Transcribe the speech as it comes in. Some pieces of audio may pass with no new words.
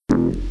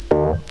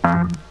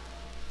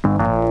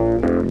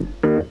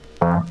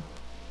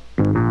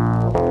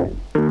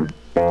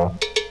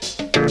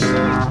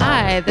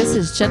Hi, this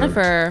is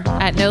Jennifer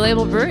at No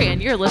Label Brewery,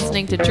 and you're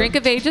listening to Drink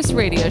of Ages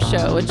Radio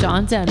Show with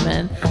John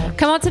Denman.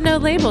 Come out to No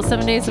Label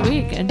 7 days a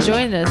week and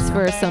join us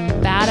for some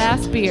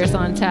badass beers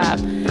on tap.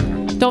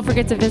 Don't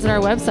forget to visit our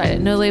website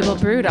at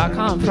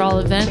nolabelbrew.com for all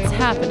events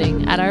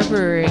happening at our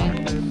brewery.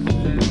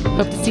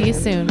 Hope to see you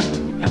soon.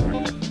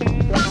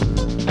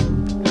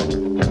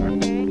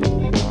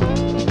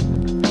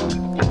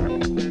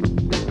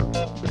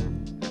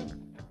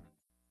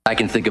 I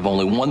can think of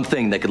only one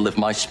thing that could lift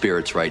my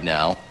spirits right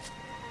now.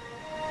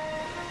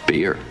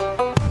 Beer.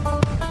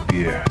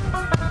 Beer.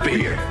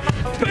 Beer.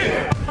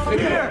 Beer.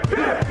 Beer.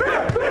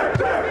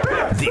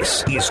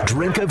 This is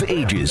Drink of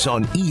Ages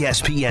on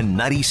ESPN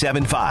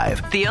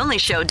 97.5. The only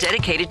show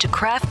dedicated to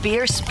craft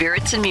beer,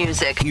 spirits, and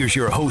music. Here's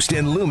your host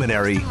and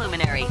luminary,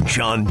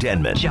 John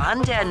Denman.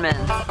 John Denman.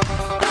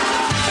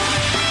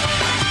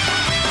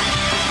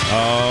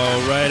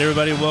 All right,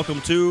 everybody, welcome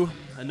to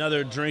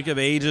another Drink of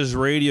Ages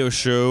radio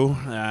show.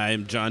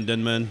 I'm John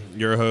Denman,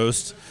 your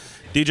host.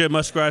 DJ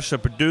Muskrat, the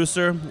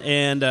producer,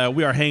 and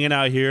we are hanging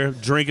out here,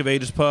 Drink of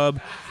Ages Pub,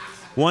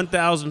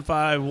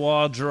 1005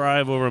 Wall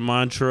Drive over in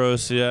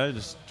Montrose. Yeah,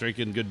 just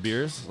drinking good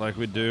beers like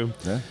we do.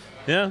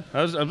 Yeah.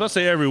 I was about to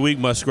say every week,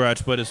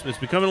 Muskrat, but it's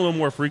becoming a little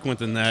more frequent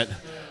than that.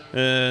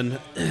 And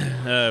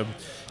had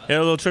a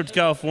little trip to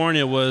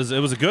California. It was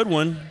a good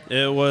one.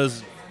 It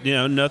was,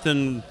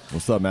 nothing.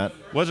 What's up, Matt?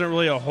 Wasn't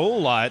really a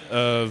whole lot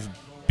of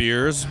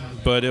beers,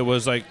 but it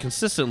was like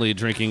consistently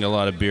drinking a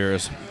lot of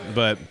beers.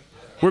 But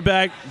we're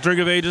back, Drink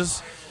of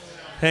Ages,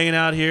 hanging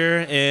out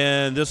here,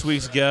 and this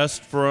week's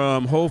guest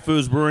from Whole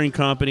Foods Brewing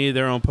Company,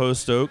 they're on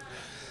Post Oak,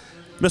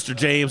 Mr.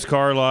 James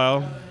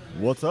Carlisle.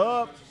 What's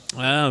up?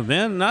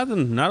 Man,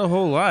 nothing, not a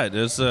whole lot.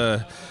 It's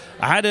I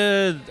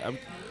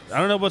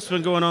don't know what's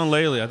been going on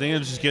lately. I think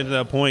it's just getting to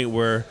that point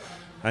where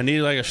I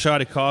need like a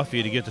shot of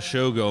coffee to get the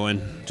show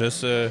going.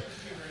 Just a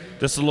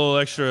little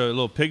extra, a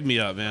little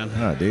pick-me-up, man.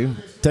 Oh, dude.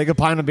 Take a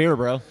pint of beer,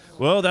 bro.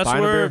 Well, that's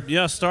where,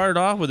 started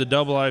off with the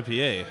double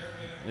IPA.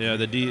 Yeah,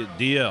 the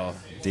DL.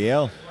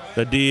 DL?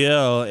 The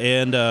DL.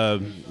 And,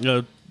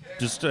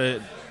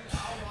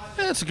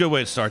 it's a good way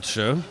to start the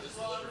show.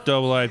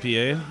 Double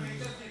IPA.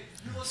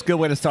 It's a good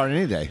way to start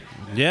any day.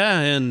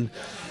 Yeah, and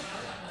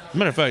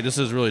matter of fact, this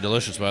is really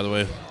delicious, by the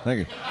way.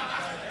 Thank you.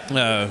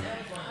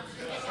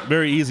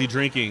 Very easy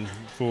drinking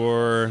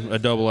for a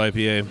double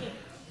IPA.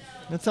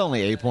 It's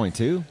only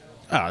 8.2.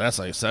 Oh, that's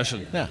like a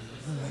session. Yeah.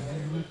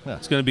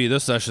 It's going to be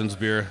this session's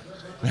beer.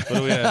 What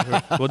do we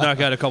have? We'll knock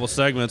out a couple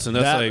segments, and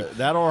that's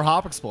that or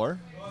Hop Explorer.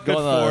 Go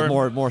on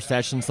the more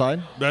session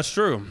side. That's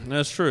true.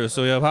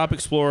 So we have Hop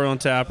Explorer on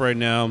tap right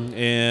now,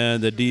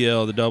 and the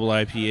DL, the double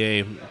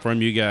IPA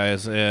from you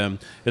guys. And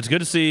it's good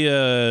to see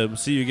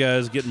you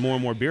guys getting more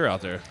and more beer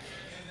out there.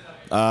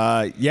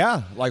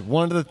 Yeah, like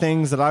one of the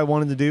things that I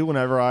wanted to do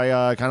whenever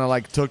I kind of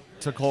like took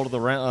hold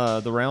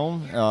of the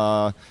realm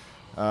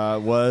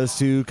was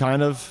to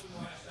kind of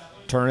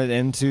turn it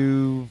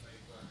into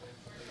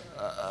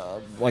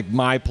like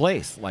my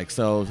place. Like,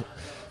 so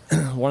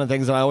one of the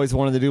things that I always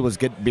wanted to do was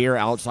get beer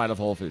outside of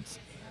Whole Foods.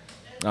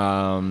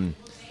 That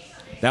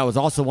was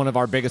also one of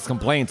our biggest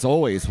complaints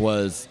always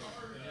was,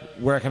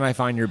 where can I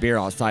find your beer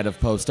outside of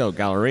Post Oak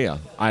Galleria?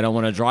 I don't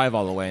want to drive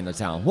all the way into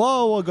town.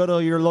 Whoa, we'll go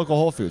to your local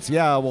Whole Foods.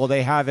 Yeah, well,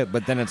 they have it,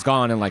 but then it's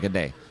gone in like a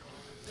day.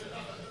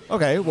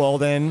 Okay, well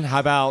then, how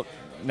about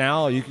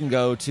now you can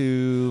go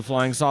to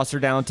Flying Saucer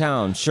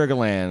downtown,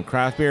 Sugarland,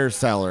 Craft Beer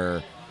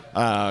Cellar,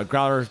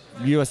 Growler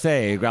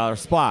USA, Growler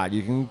Spot.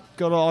 You can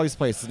go to all these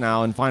places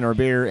now and find our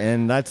beer,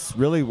 and that's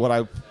really what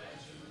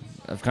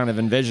I've kind of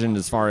envisioned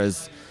as far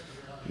as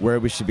where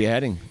we should be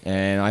heading.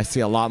 And I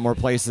see a lot more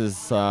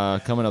places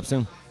coming up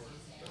soon.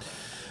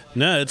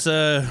 No, it's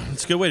a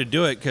good way to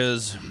do it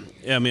because,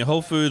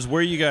 Whole Foods,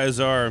 where you guys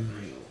are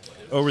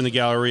over in the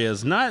Galleria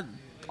is not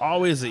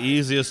always the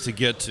easiest to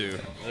get to.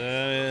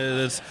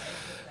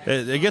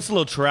 It gets a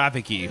little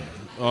trafficy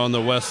on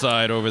the west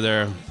side over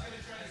there.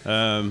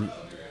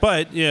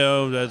 But,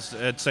 that's,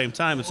 at the same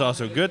time, it's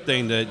also a good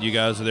thing that you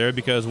guys are there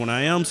because when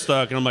I am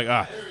stuck and I'm like,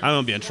 I'm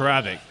going to be in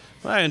traffic,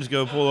 I can just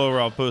go pull over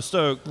off Post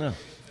Oak,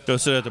 go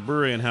sit at the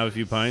brewery and have a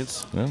few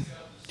pints,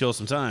 kill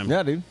some time.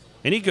 Yeah, dude.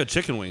 And eat good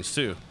chicken wings,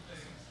 too.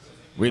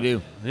 We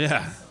do.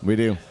 Yeah. We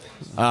do.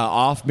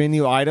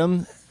 Off-menu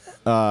item,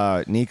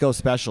 Nico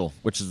Special,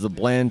 which is a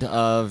blend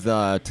of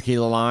the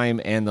tequila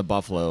lime and the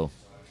buffalo.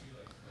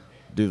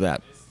 Do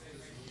that.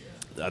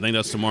 I think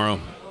that's tomorrow.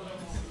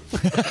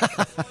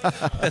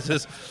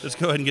 let's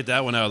go ahead and get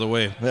that one out of the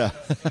way. Yeah.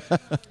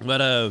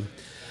 But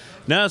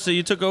now, so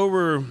you took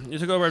over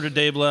after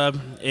Dave Lab,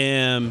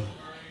 and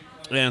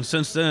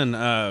since then,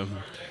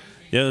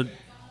 you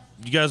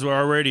guys were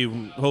already,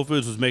 Whole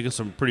Foods was making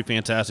some pretty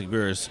fantastic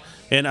beers.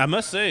 And I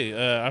must say, we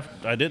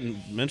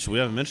haven't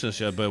mentioned this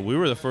yet, but we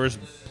were the first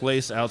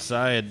place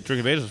outside, Drink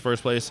of Ages was the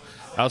first place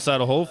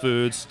outside of Whole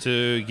Foods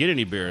to get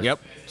any beers. Yep.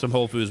 Some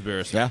Whole Foods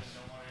beers. Yeah.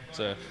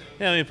 So,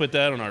 let me put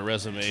that on our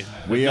resume.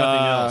 If We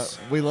nothing else.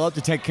 we love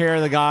to take care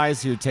of the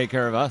guys who take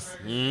care of us.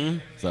 Mm-hmm.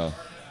 So.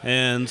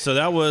 And so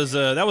that was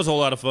a whole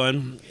lot of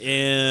fun.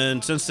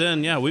 And since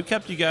then, yeah, we've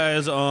kept you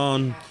guys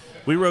on.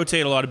 We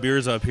rotate a lot of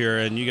beers up here,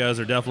 and you guys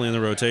are definitely in the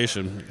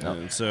rotation. Yep.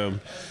 And so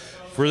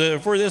for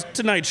this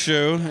tonight's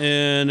show,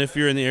 and if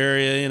you're in the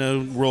area,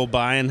 roll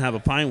by and have a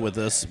pint with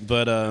us.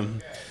 But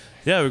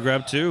yeah, we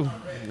grabbed 2.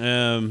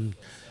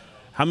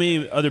 How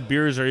many other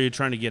beers are you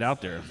trying to get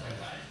out there?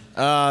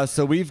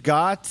 So we've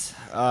got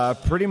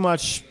pretty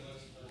much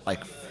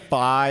like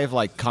 5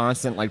 like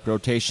constant like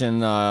rotation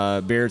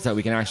beers that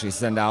we can actually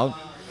send out.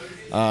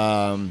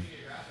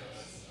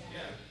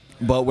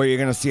 But where you're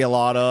going to see a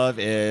lot of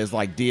is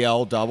like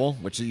DL Double,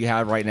 which you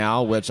have right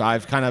now, which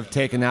I've kind of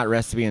taken that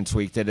recipe and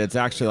tweaked it. It's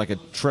actually like a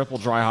triple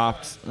dry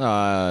hopped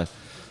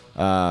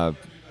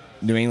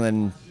New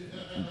England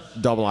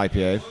double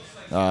IPA.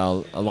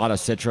 A lot of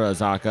Citra,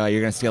 Azacca.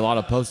 You're going to see a lot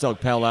of Post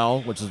Oak Pale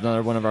Ale, which is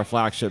another one of our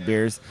flagship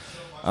beers.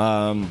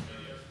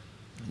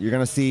 You're going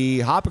to see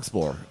Hop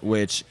Explorer,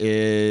 which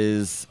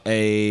is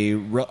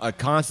a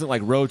constant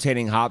like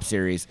rotating hop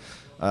series.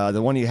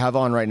 The one you have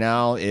on right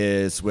now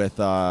is with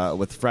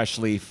Fresh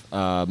Leaf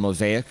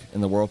Mosaic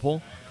in the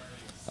Whirlpool,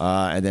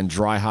 and then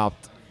dry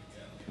hopped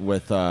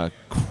with a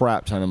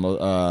crap ton of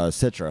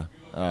Citra.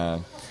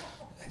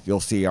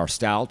 You'll see our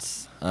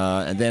stouts,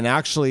 and then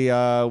actually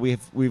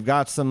we've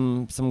got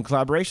some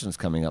collaborations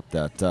coming up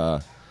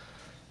that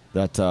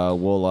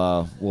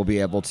we'll be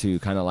able to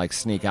kind of like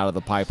sneak out of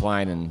the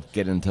pipeline and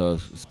get into a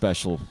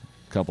special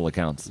couple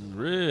accounts.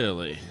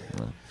 Really?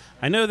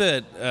 I know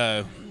that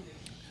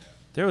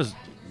there was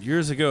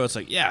years ago. It's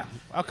like, yeah,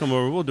 I'll come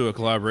over. We'll do a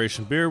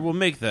collaboration beer. We'll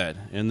make that.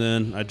 And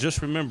then I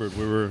just remembered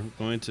we were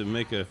going to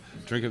make a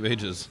Drink of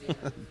Ages.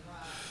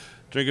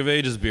 Drink of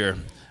Ages beer.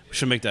 We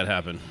should make that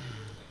happen.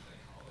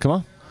 Come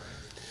on.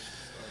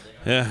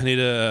 Yeah, I need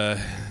to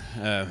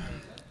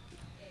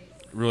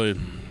really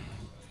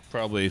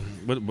probably.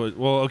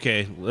 Well,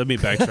 okay. Let me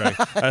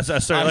backtrack. I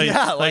started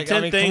like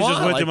 10 things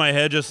just went through my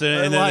head just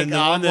then, and then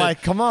I'm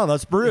like, come on,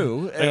 let's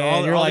brew.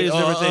 And all these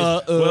different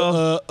things.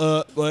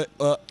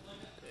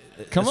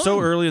 Come it's on. so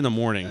early in the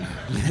morning.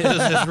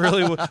 It's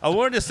really. I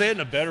wanted to say it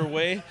in a better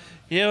way.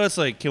 It's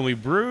like, can we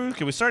brew?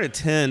 Can we start at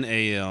 10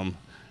 a.m.?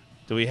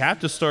 Do we have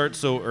to start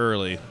so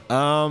early?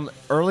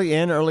 Early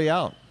in, early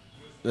out.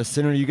 The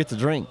sooner you get to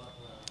drink.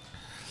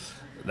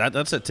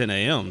 That's at 10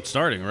 a.m.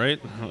 starting,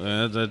 right?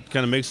 That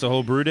kind of makes the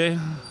whole brew day.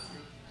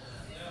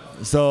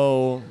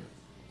 So,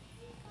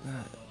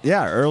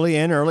 yeah, early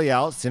in, early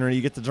out. Sooner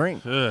you get to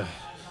drink. I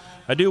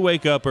do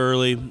wake up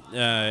early.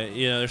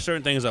 There's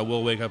certain things I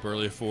will wake up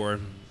early for.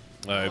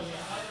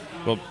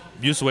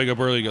 Used to wake up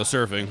early to go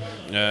surfing.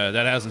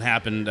 That hasn't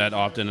happened that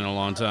often in a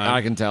long time.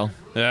 I can tell.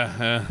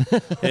 Yeah.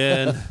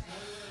 And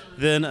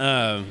then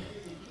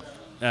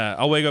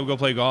I'll wake up, go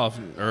play golf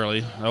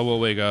early. I will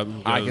wake up.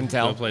 I can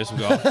tell. Go play some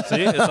golf.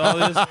 See, it's all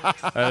this.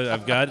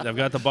 I've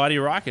got the body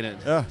rocking it.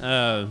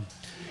 Yeah.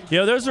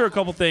 Those are a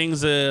couple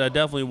things that I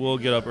definitely will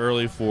get up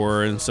early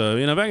for, and so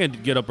if I can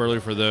get up early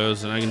for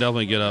those, and I can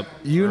definitely get up.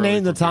 You early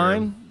name the for beer.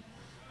 time,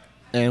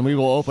 and we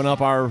will open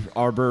up our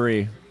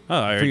brewery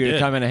for you to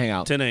come in and hang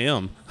out. 10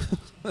 a.m.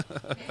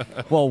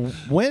 Well,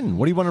 when?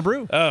 What do you want to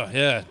brew? Oh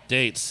yeah,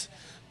 dates.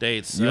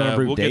 You want to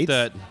brew we'll dates? get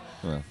that.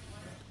 Yeah.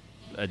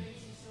 A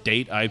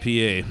date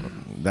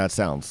IPA. That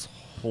sounds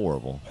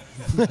horrible.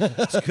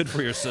 It's good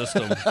for your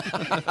system.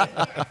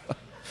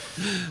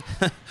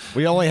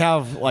 We only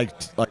have like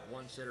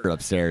one shitter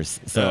upstairs,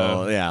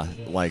 so yeah,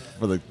 like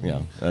for the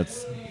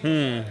that's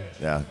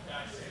yeah.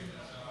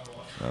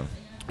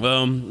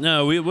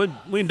 No, we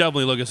can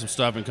definitely look at some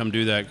stuff and come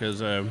do that because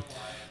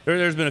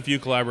there's been a few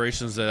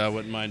collaborations that I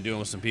wouldn't mind doing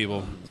with some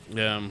people.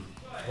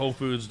 Whole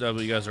Foods,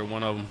 definitely, you guys are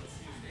one of them.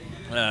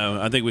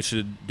 I think we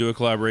should do a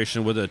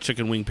collaboration with a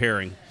chicken wing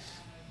pairing,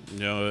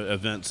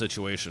 event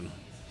situation.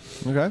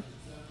 Okay.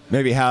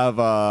 Maybe have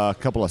a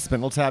couple of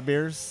Spindle Tap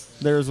beers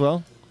there as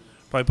well.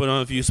 Probably put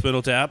on a few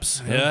Spindle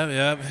Taps.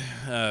 Yeah.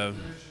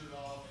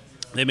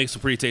 They make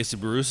some pretty tasty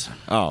brews.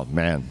 Oh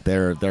man,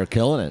 they're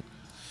killing it.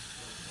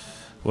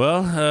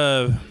 Well,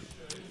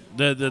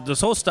 this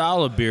whole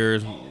style of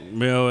beer,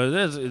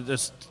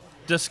 it's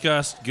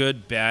discussed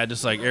good, bad,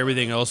 just like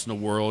everything else in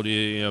the world.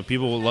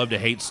 People love to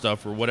hate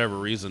stuff for whatever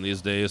reason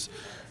these days.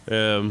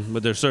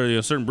 But there's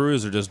certain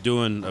breweries are just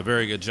doing a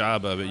very good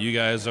job of it. You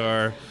guys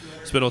are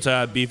Spindle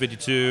Tap,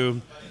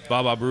 B52,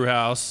 Baba Brew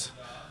House,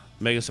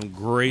 making some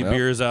great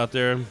beers out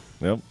there.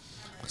 Yep.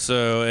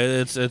 So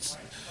it's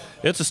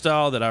a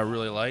style that I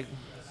really like.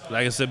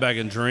 I can sit back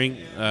and drink.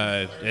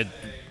 It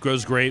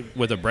goes great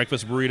with a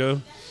breakfast burrito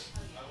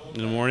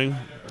in the morning.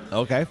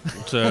 Okay.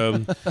 So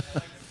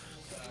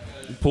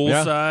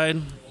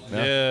poolside,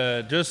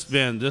 just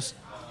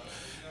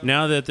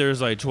now that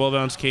there's like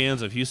 12-ounce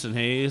cans of Houston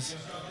Haze,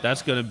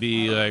 that's gonna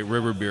be like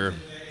river beer.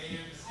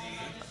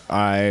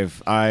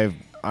 I've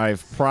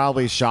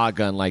probably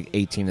shotgunned like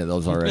 18 of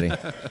those already.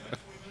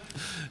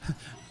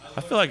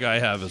 I feel like I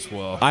have as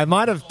well. I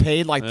might have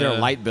paid like their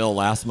light bill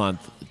last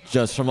month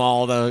just from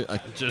all the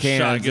Just cans.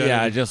 shotgun.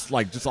 Yeah,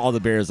 just all the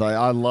beers.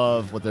 I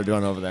love what they're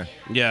doing over there.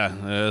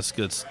 Yeah, it's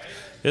good.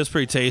 It's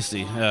pretty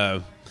tasty.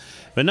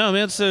 But no,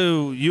 man.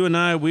 So you and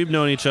I, we've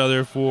known each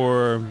other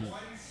for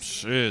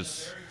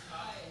it's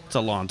a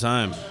long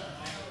time.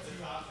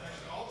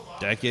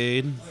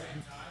 Decade,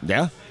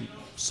 Yeah.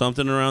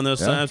 something around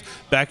those Yeah.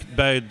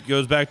 times.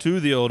 Goes back to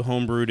the old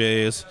homebrew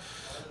days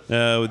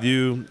with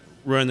you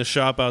running the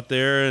shop out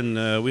there,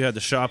 and we had the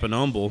shop in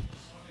Humble.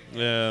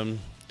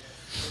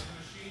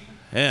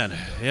 And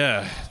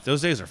yeah,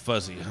 those days are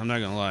fuzzy. I'm not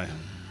gonna lie.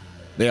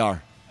 They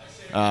are.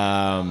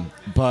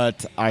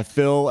 But I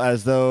feel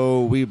as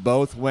though we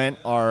both went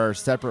our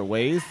separate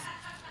ways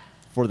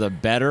for the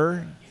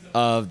better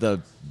of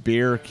the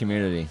beer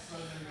community.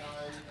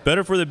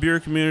 Better for the beer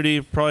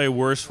community, probably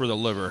worse for the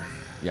liver.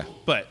 Yeah.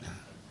 But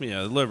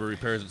the liver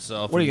repairs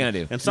itself. What are you gonna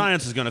do? And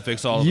science is gonna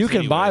fix all of You this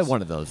can buy anyways.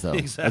 one of those, though.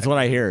 Exactly. That's what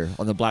I hear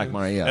on the Black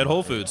Market. Yeah. At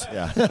Whole Foods.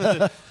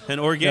 Yeah. And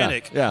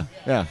organic. Yeah.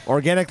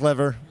 Organic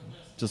liver.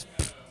 Just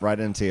right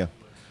into you.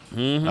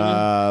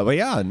 Mm-hmm. But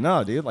yeah,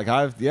 no, dude. Like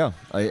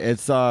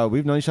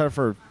we've known each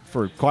other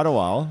for quite a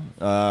while.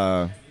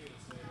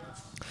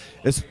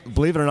 It's,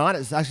 believe it or not,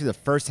 it's actually the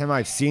first time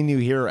I've seen you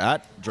here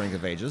at Drink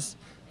of Ages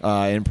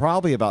in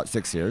probably about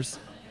 6 years.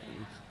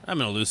 I'm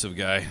an elusive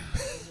guy.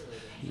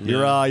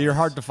 You're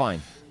hard to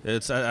find.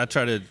 I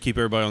try to keep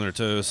everybody on their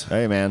toes.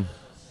 Hey, man.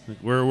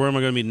 Where am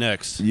I going to be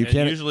next? You And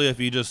can't- usually, if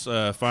you just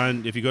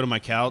if you go to my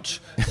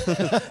couch,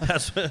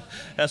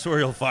 that's where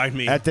you'll find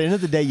me. At the end of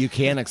the day, you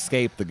can't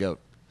escape the goat.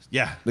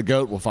 Yeah, The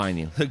goat will find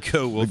you. the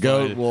goat will. The goat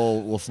find it.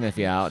 will sniff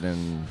you out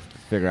and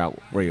figure out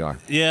where you are.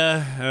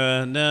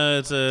 Yeah, no,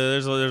 it's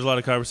there's a lot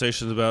of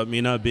conversations about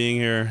me not being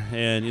here,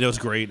 and it's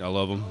great. I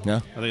love them.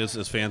 Yeah. I think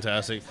it's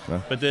fantastic.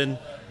 Yeah. But then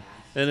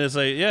it's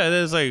like,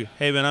 it's like,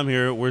 hey man, I'm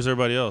here. Where's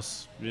everybody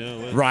else?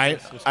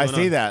 Right. what's I going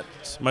see on? that.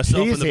 It's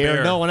myself He's and the here.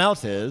 bear. No one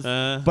else is.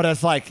 But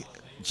it's like,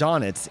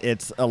 John,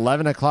 it's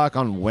 11 o'clock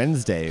on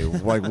Wednesday.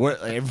 Like,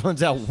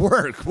 everyone's at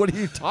work. What are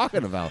you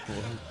talking about?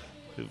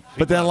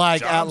 But then,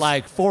 like, at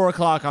like 4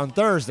 o'clock on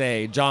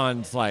Thursday,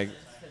 John's like,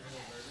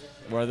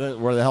 where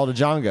the hell did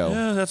John go?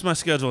 Yeah, that's my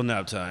scheduled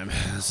nap time.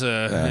 So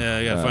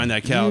I gotta find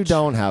that couch. You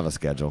don't have a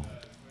schedule.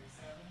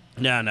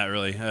 Nah, not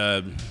really.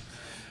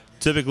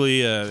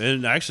 Typically,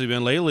 and actually,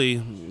 been lately,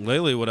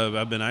 what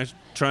I've been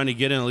trying to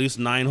get in at least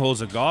 9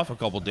 holes of golf a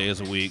couple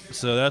days a week.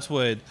 So that's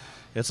what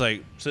it's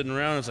like sitting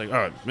around. It's like,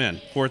 oh man,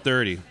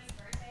 4:30.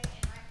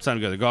 It's time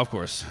to go to the golf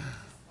course.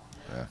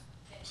 Yeah.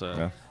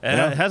 So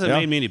Yeah. it hasn't Yeah.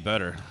 made me any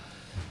better.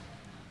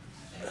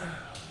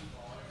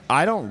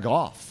 I don't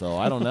golf, so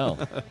I don't know.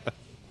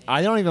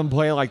 I don't even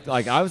play like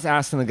I was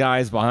asking the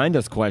guys behind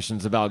us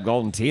questions about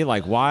Golden Tee,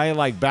 like why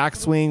like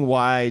backswing,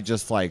 why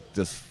just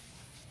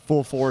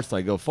full force,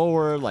 like go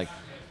forward, like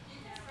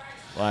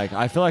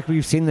I feel like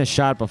we've seen this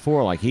shot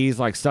before. Like he's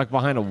like stuck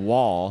behind a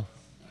wall.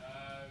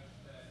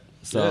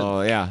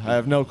 So yeah, I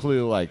have no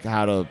clue like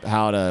how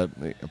to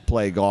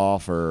play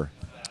golf or.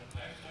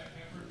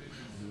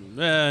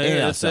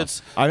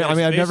 It's I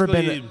mean,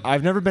 basically-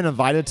 I've never been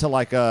invited to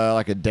like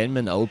a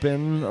Denman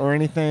Open or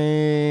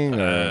anything.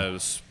 Or,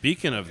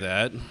 Speaking of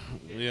that,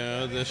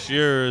 this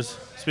year's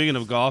speaking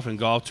of golf and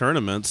golf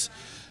tournaments,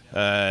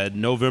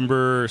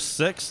 November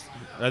 6th,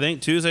 I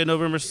think Tuesday,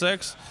 November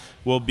 6th,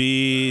 will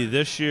be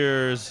this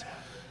year's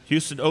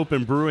Houston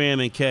Open Brew-Am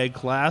and Keg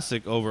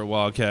Classic over at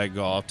Wildcat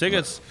Golf.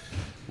 Tickets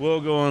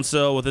will go on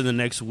sale within the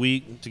next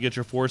week to get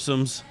your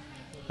foursomes.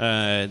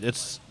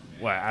 It's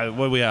what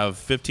do we have?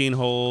 15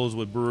 holes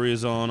with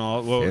breweries on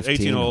all. Well,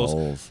 18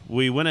 holes.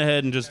 We went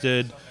ahead and just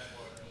did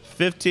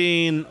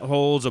 15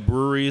 holes of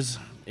breweries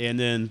and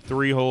then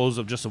 3 holes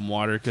of just some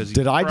water. Because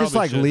did I just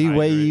like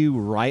leeway you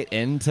right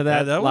into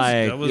that? That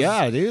was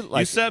yeah, dude.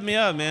 Like, you set me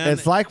up, man.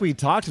 it's like we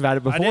talked about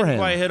it I beforehand. didn't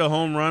quite hit a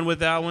home run with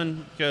that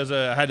one because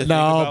I had to think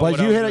about but what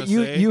you I was hit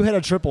gonna say. you hit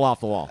a triple off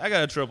the wall. I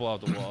got a triple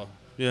off the wall.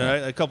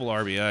 Yeah, a couple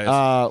RBIs.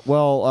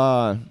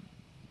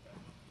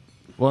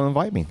 Well,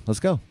 invite me. Let's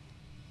go.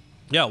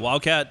 Yeah,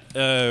 Wildcat.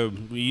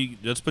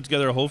 Let's put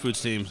together a Whole Foods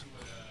team.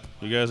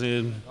 You guys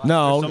need?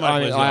 No, or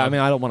somebody plays I golf.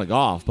 mean I don't want to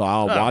golf, but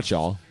I'll watch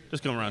y'all.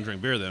 Just come around and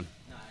drink beer then.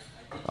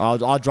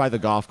 I'll drive the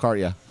golf cart.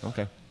 Yeah.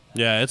 Okay.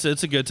 Yeah, it's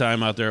a good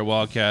time out there at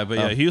Wildcat. But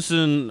yeah,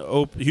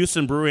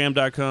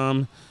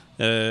 HoustonBrewAm.com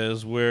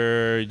is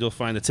where you'll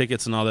find the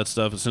tickets and all that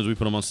stuff as soon as we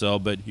put them on sale.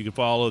 But you can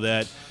follow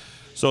that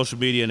social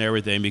media and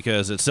everything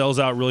because it sells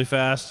out really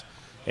fast.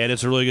 And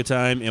it's a really good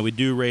time, and we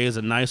do raise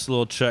a nice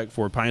little check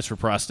for Pints for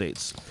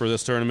Prostates for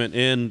this tournament.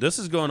 And this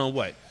is going on,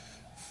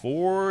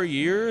 4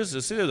 years?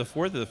 It's either the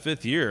 4th or the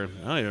 5th year.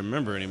 I don't even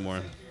remember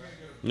anymore.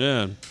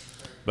 Yeah.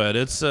 But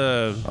it's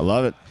I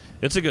love it.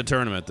 it's a good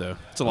tournament, though.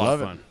 It's a lot of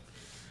Love it. fun.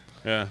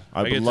 Yeah.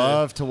 I get would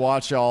love to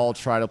watch y'all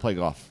try to play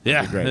golf. That'd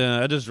Yeah, be great.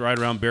 yeah, I just ride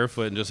around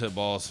barefoot and just hit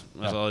balls.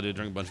 That's all I do,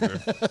 drink a bunch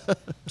of beer.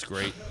 It's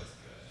great.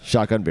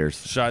 Shotgun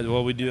beers.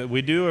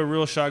 We do a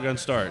real shotgun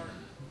start.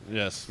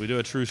 Yes, we do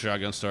a true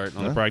shotgun start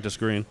on the practice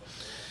green.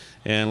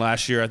 And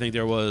last year, I think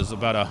there was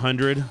about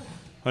 100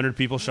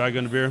 people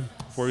shotgun beer.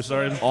 before we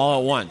started? All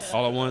at once.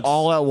 All at once.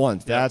 All at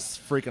once. That's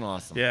freaking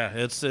awesome. Yeah,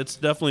 it's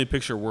definitely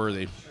picture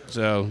worthy.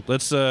 So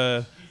let's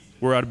we're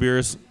out of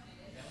beers.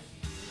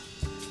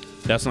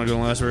 That's not going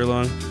to last very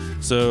long.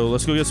 So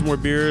let's go get some more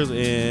beers,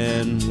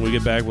 and when we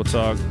get back, we'll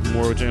talk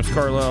more with James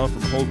Carlisle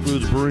from Whole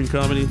Foods Brewing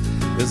Company.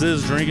 This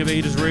is Drink of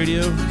Ages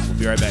Radio. We'll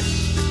be right back.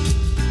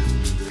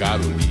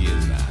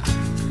 Carolina,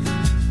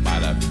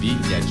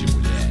 maravilha de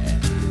mulher.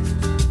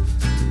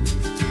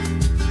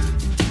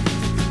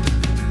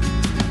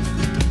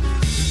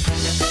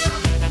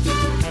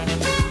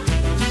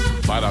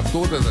 Para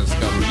todas as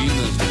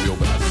Carolinas do meu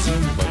Brasil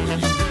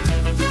varonil.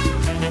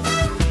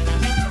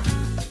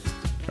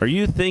 Are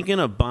you thinking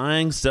of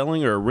buying,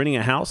 selling, or renting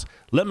a house?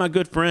 Let my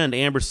good friend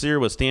Amber Sear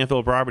with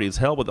Stanfield Properties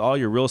help with all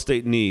your real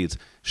estate needs.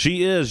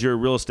 She is your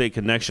real estate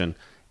connection.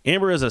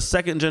 Amber is a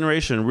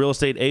second-generation real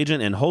estate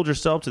agent and holds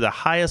herself to the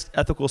highest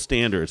ethical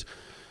standards.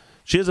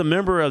 She is a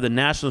member of the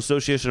National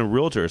Association of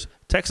Realtors,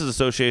 Texas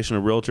Association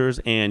of Realtors,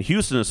 and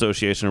Houston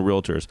Association of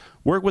Realtors.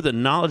 Work with a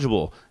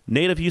knowledgeable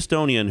native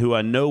Houstonian who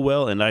I know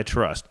well and I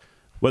trust.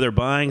 Whether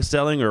buying,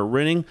 selling, or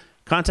renting,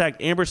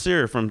 contact Amber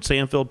Sear from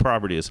Stanfield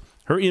Properties.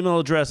 Her email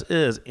address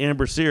is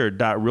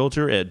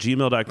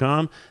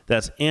ambersear.realtor@gmail.com.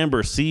 That's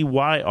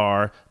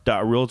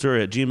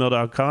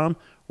ambercyr.realtor@gmail.com.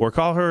 Or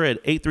call her at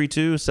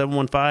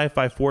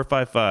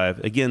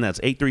 832-715-5455. Again, that's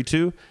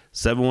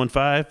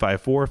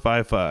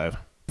 832-715-5455.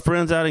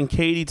 Friends out in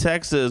Katy,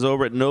 Texas,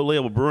 over at No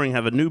Label Brewing,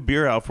 have a new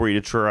beer out for you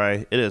to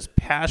try. It is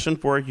Passion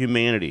for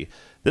Humanity.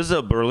 This is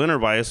a Berliner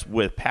Weiss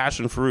with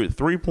passion fruit,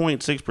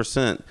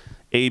 3.6%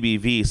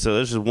 ABV. So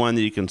this is one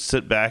that you can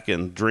sit back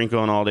and drink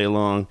on all day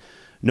long.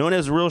 Known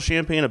as real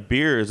champagne of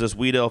beers, this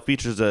wheat ale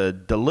features a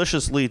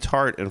deliciously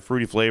tart and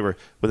fruity flavor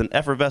with an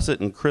effervescent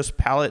and crisp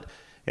palate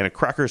and a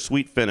cracker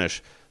sweet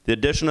finish. The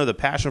addition of the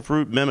passion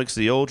fruit mimics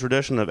the old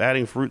tradition of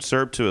adding fruit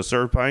syrup to a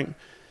served pint,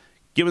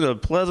 giving it a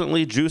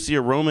pleasantly juicy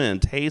aroma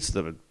and taste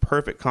that would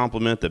perfect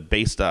complement the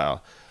base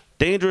style.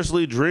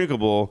 Dangerously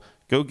drinkable.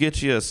 Go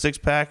get you a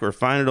six-pack or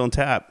find it on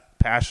tap.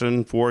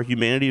 Passion for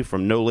Humanity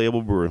from No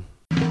Label Brew.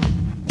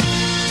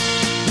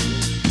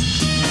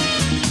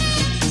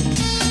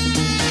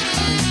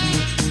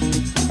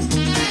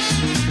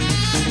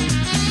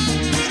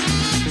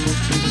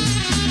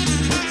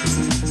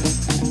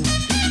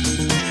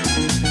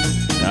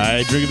 All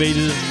right, Drink of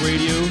Ages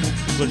Radio.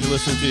 That's what you're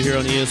listening to here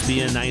on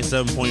ESPN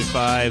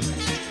 97.5.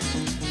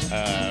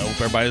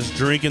 Hope everybody's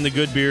drinking the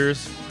good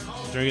beers,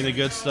 drinking the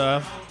good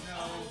stuff.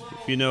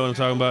 If you know what I'm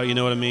talking about, you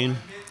know what I mean.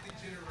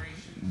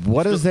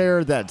 What is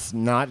there that's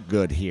not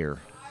good here?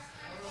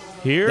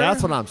 Here?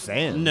 That's what I'm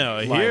saying. No,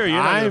 Like, here you're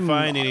not going to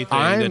find anything that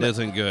I'm-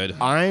 isn't good.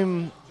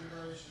 I'm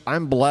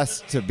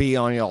blessed to be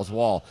on y'all's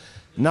wall,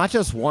 not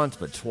just once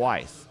but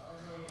twice.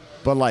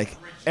 But like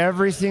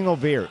every single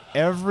beer,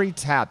 every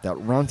tap that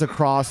runs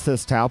across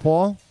this tap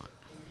wall,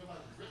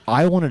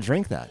 I want to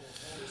drink that.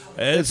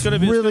 It's going to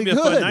be really a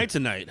fun good. night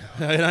tonight.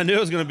 And I knew it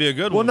was going to be a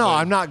good Well, one. no, but-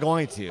 I'm not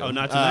going to. Oh,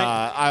 not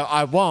tonight?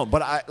 I won't.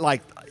 But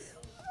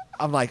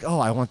I'm like, oh,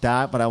 I want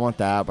that, but I want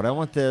that, but I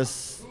want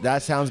this.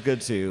 That sounds good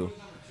too.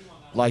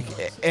 Like,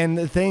 and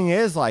the thing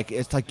is, like,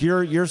 it's like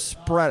you're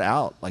spread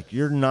out. Like,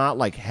 you're not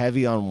like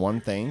heavy on one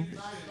thing.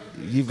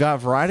 You've got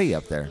variety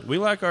up there. We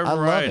like our I love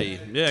variety.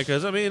 it. Yeah,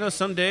 because, I mean,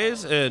 some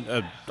days,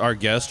 and our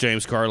guest,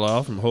 James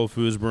Carlisle from Whole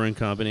Foods Brewing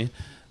Company,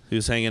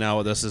 who's hanging out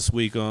with us this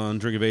week on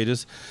Drink of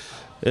Ages,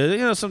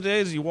 some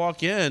days you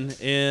walk in,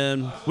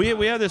 and we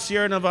have the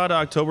Sierra Nevada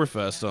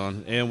Oktoberfest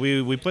on, and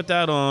we put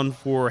that on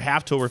for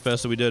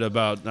Halftoberfest that we did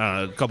about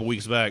a couple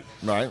weeks back.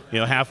 Right.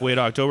 Halfway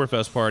to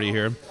Oktoberfest party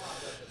here.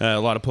 A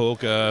lot of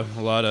polka,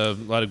 a lot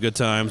of good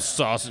times,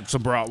 sausage,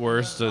 some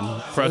bratwurst,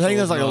 and pretzels. I think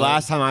it was like the and all that.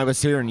 last time I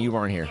was here and you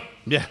weren't here.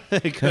 Yeah,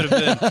 it could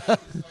have been.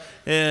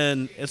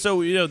 and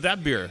so,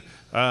 that beer,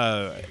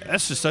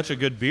 that's just such a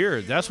good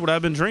beer. That's what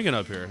I've been drinking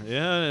up here.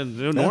 Yeah,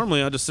 and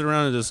normally I just sit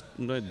around and just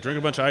drink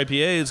a bunch of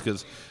IPAs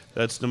because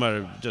that's no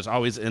matter, just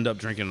always end up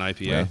drinking an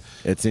IPA. Yeah,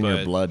 it's in your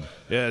But, blood.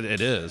 Yeah,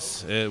 it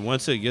is.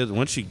 Once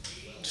you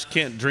just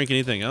can't drink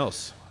anything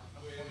else.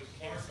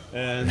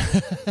 And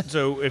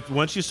so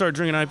once you start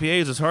drinking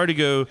IPAs, it's hard to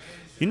go,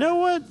 you know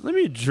what? Let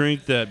me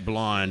drink that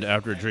blonde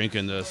after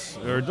drinking this.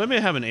 Or let me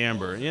have an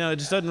amber. It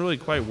just doesn't really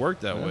quite work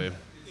that way.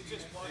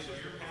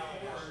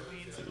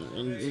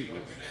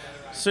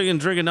 So you can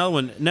drink another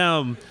one.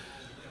 Now,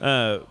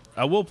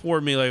 I will pour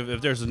me, like,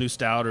 if there's a new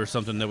stout or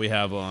something that we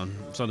have on,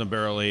 something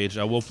barrel aged,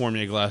 I will pour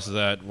me a glass of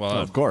that while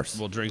of course.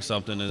 we'll drink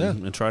something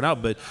and try it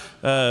out. But,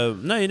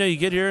 no, you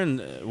get here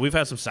and we've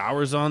had some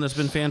sours on that's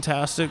been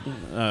fantastic.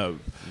 You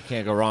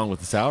can't go wrong with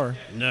the sour.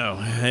 No,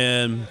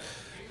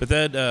 but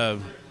I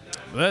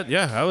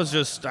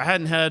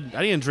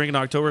didn't drink an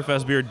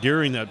Oktoberfest beer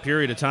during that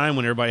period of time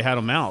when everybody had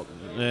them out.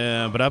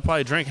 But I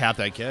probably drank half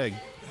that keg.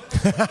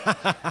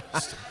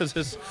 It's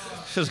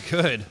just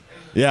good.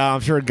 Yeah,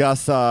 I'm sure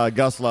Gus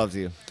loves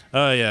you.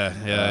 Oh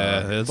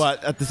yeah.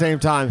 But at the same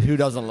time, who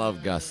doesn't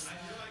love Gus?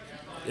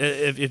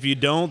 If you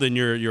don't, then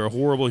you're a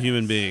horrible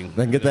human being.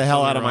 Then get the There's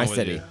hell something out of my wrong with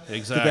city. you.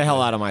 Exactly. Get the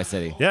hell out of my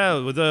city. Yeah,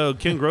 with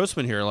Ken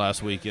Grossman here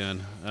last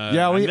weekend.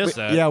 Yeah, I we missed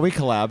that. we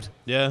collabed.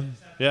 Yeah.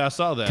 Yeah, I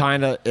saw that.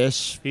 kind of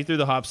ish. He threw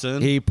the hops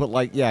in. He put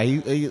like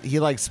he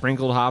like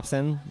sprinkled hops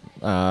in.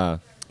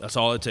 That's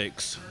all it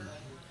takes.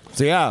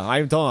 So yeah, I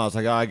even told him, I was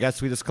like, oh, I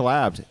guess we just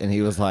collabed, and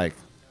he was like,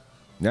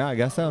 yeah, I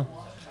guess so.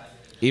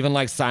 Even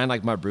like signed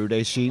like my brew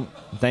day sheet.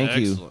 Thank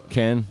you, Excellent.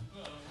 Ken.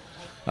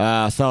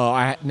 So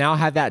I now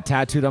have that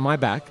tattooed on my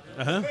back.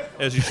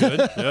 As you should.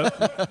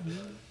 Yep.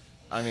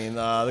 I mean,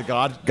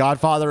 the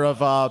godfather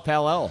of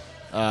Pale Ale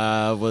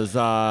was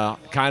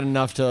kind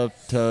enough to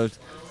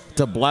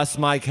bless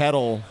my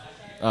kettle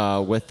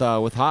with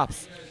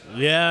hops.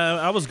 Yeah,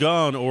 I was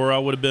gone, or I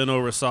would have been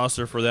over at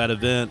Saucer for that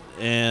event,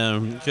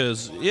 and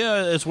because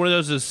it's one of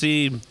those to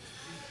see.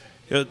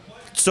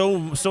 So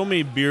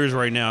many beers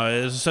right now.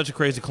 It's such a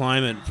crazy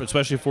climate,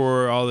 especially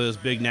for all those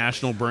big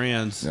national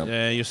brands. Yep.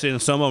 And you're seeing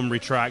some of them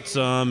retract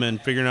some and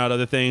figuring out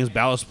other things.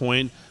 Ballast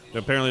Point,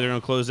 apparently they're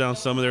going to close down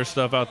some of their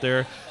stuff out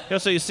there. Yeah,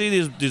 so you see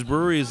these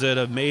breweries that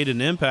have made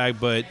an impact,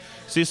 but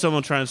see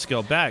someone trying to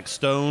scale back.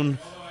 Stone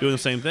doing the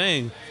same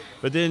thing,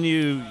 but then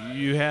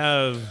you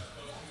have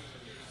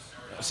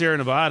Sierra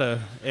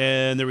Nevada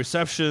and the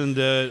reception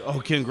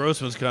that Ken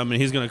Grossman's coming,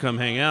 he's going to come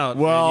hang out.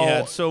 Well, and you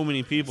had so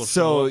many people.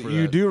 So show up for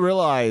you that. do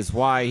realize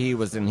why he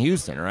was in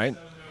Houston, right?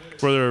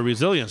 For their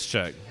resilience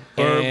check.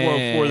 Or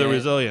for the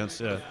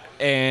resilience, yeah.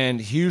 And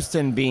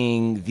Houston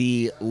being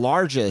the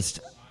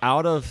largest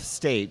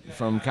out-of-state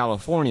from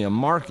California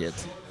market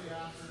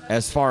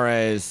as far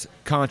as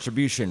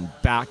contribution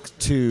back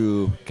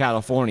to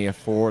California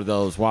for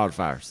those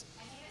wildfires.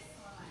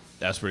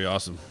 That's pretty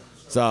awesome.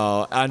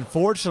 So,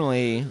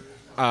 unfortunately,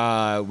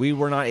 we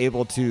were not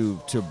able to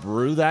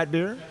brew that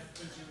beer,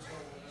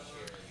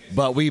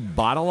 but we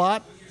bought a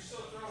lot,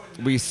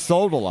 we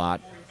sold a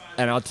lot,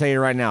 and I'll tell you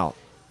right now,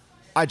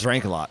 I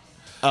drank a lot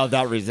of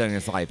that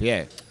Resilience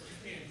IPA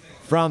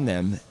from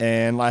them,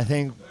 and I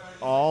think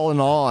all in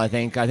all, I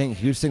think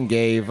Houston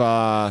gave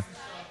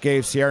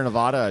Sierra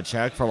Nevada a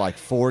check for like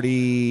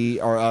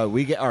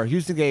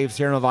Houston gave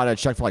Sierra Nevada a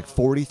check for like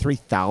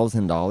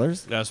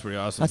 $43,000. That's pretty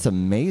awesome. That's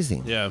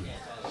amazing. Yeah,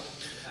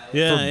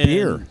 For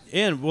beer.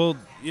 And well,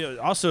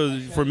 also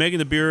for making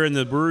the beer and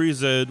the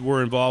breweries that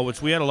were involved,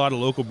 which we had a lot of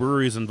local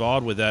breweries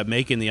involved with that,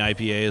 making the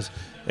IPAs.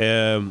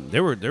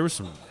 There were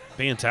some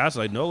fantastic.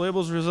 Like No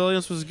Labels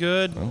Resilience was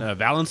good.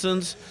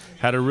 Valencins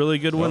had a really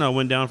good one. I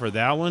went down for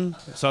that one.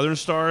 Southern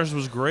Stars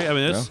was great. I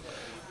mean, it's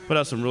put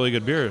out some really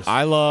good beers.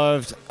 I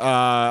loved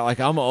I'm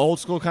an old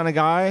school kind of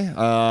guy.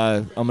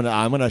 I'm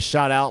gonna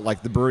shout out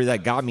like the brewery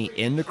that got me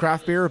into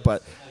craft beer,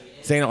 but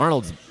St.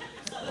 Arnold's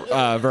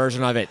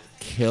version of it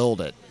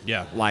killed it.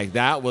 Yeah. Like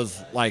that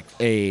was like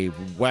a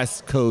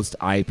West Coast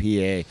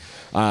IPA.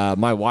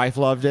 My wife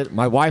loved it.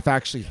 My wife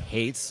actually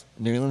hates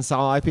New England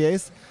style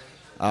IPAs,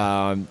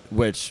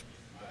 which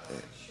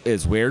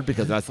is weird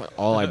because that's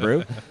all I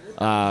brew.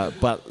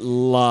 But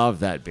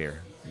love that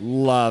beer.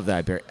 Love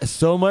that beer.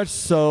 So much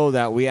so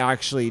that we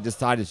actually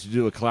decided to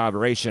do a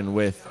collaboration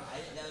with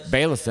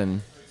Bailison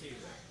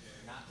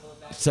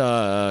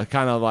to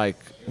kind of like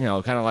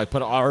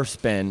put our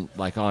spin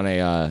like on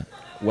a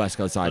West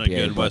Coast IPA. A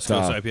good West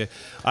Coast IPA.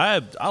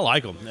 I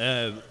like them.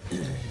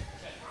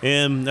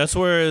 And that's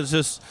where it's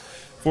just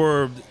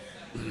for,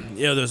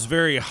 this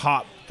very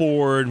hop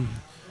forward,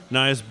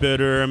 nice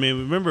bitter. I mean,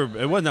 remember,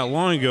 it wasn't that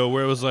long ago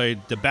where it was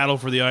like the battle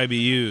for the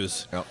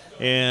IBUs. Yep.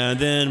 And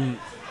then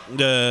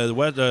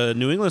the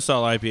New England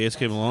style IPAs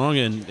came along,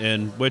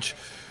 and which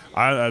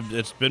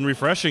it's been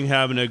refreshing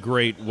having a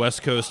great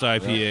West Coast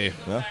IPA.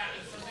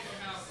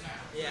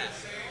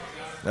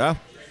 Yeah.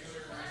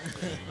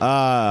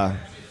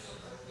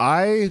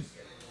 I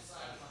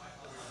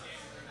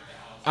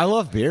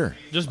love beer.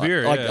 Just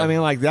beer, Like yeah. I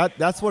mean, like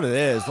that's what it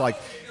is. Like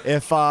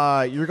if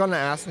you're gonna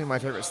ask me my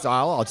favorite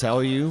style, I'll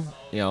tell you.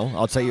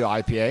 I'll tell you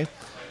IPA.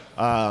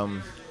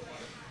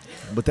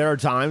 But there are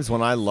times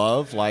when I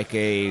love like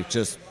a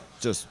just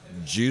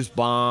juice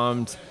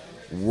bombed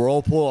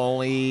Whirlpool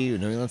only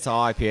New England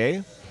style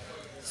IPA.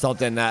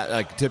 Something that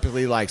like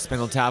typically like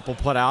Spindle Tap will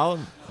put out,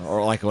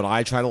 or like what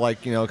I try to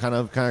like kind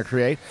of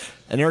create.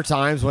 And there are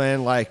times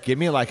when like give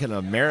me like an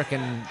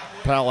American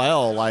Pale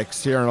Ale like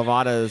Sierra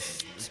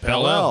Nevada's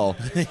Pale Ale.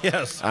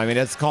 Yes. I mean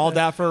it's called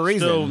that for a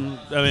reason.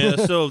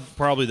 It's still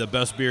probably the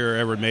best beer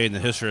ever made in the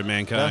history of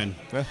mankind.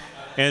 Yeah.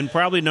 And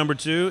probably number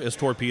 2 is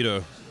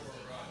Torpedo.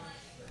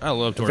 I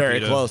love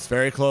Torpedo.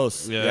 Very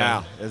close.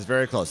 Yeah, it's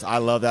very close. I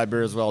love that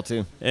beer as well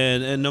too.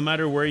 And no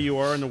matter where you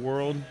are in the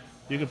world,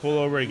 you can pull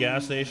over at a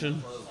gas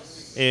station,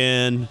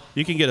 and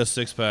you can get a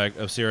 6-pack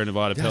of Sierra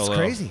Nevada Pale Ale. That's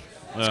crazy.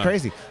 That's Yeah.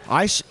 crazy.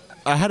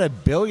 I had a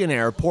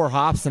billionaire pour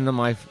hops into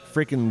my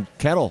freaking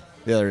kettle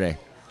the other day,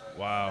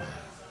 Wow.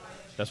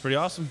 That's pretty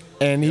awesome.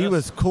 and he Yes.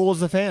 was cool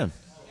as a fan.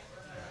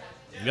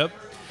 Yep.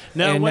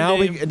 And one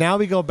day- now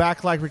we go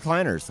back like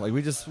recliners. Like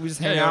we just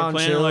hang you're out and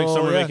planning chill. like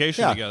summer Yeah,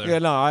 vacation yeah, together. Yeah,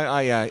 no,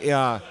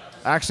 yeah.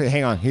 Actually,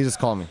 hang on. He just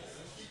called me.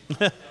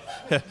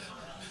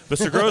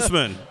 Mr.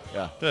 Grossman.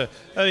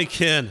 Yeah.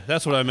 Ken,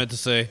 that's what I meant to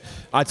say.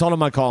 I told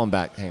him I'd call him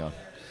back. Hang on.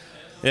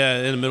 Yeah,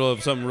 in the middle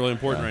of something really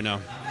important right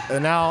now.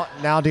 And now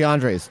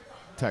DeAndre's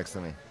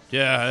texting me.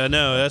 Yeah, I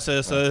know. That's the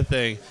other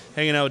thing.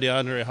 Hanging out with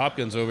DeAndre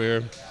Hopkins over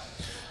here.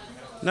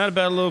 Not a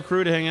bad little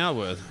crew to hang out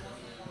with.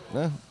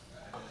 Yeah.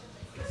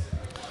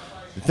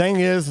 The thing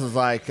is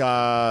like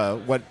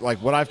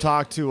what I've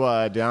talked to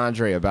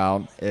DeAndre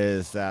about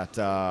is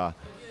that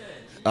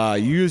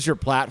use your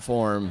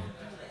platform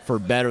for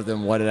better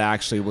than what it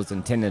actually was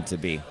intended to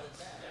be.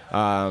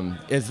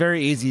 It's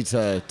very easy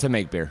to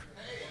make beer.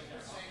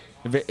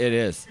 It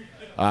is.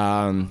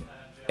 And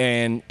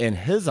in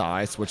his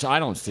eyes, which I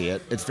don't see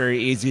it, it's very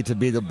easy to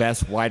be the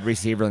best wide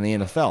receiver in the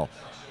NFL.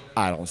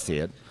 I don't see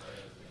it.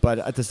 But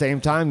at the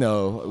same time,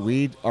 though,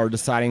 we are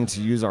deciding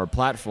to use our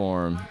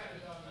platform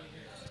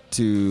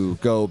to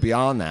go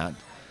beyond that.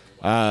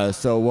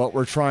 So what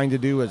we're trying to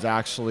do is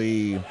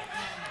actually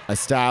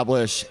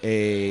establish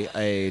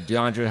a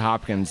DeAndre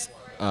Hopkins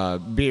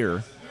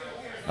beer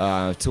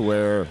to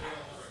where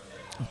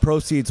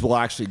proceeds will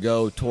actually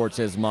go towards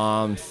his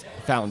mom's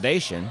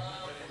foundation,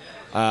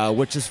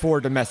 which is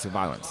for domestic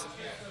violence.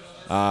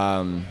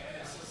 And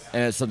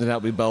it's something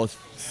that we both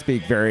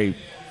speak very,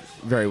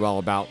 very well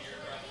about.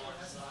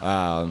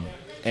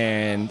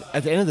 And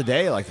at the end of the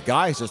day, like, the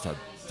guy is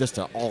just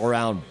an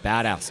all-around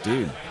badass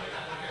dude.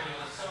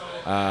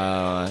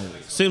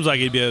 Seems like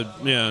he'd be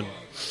a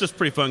just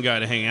pretty fun guy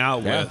to hang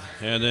out with.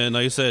 And then,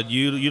 like I said,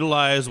 you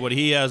utilize what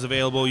he has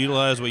available,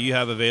 utilize what you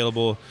have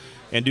available,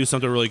 and do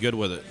something really good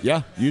with it.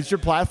 Yeah, use your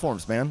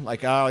platforms, man.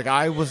 Like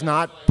I was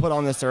not put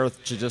on this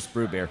earth to just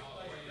brew beer.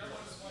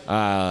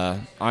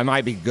 I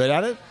might be good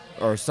at it,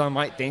 or some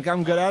might think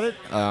I'm good at it.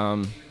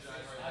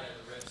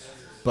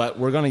 But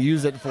we're going to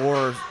use it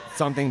for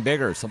something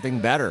bigger, something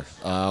better.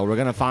 We're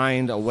going to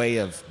find a way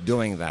of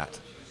doing that.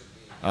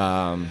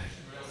 So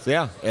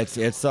yeah, it's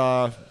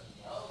going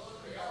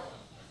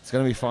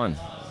to be fun.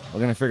 We're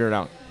going to figure it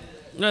out.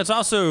 No, it's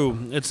also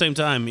at the same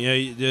time,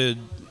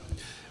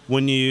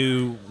 when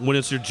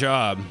it's your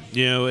job,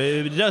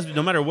 it does.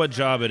 No matter what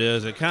job it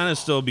is, it kind of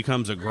still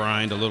becomes a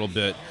grind a little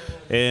bit.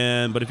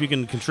 But if you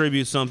can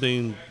contribute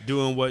something,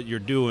 doing what you're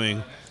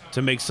doing,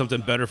 to make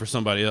something better for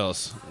somebody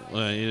else,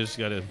 you just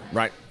gotta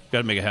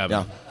make it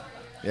happen.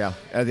 Yeah.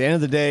 At the end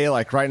of the day,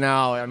 like right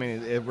now, I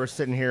mean, if we're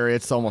sitting here,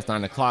 it's almost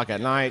 9 o'clock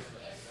at night.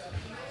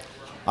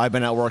 I've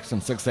been at work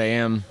since 6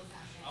 a.m.,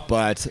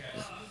 but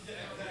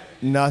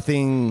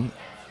nothing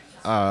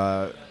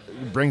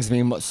brings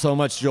me so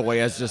much joy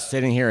as just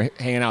sitting here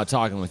hanging out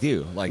talking with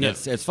you. Like,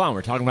 it's fun.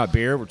 We're talking about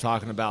beer. We're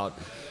talking about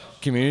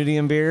community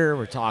and beer.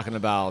 We're talking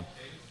about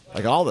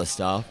like all this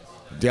stuff.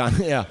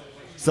 Yeah.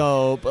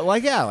 So, but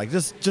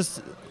just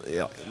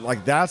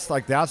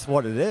that's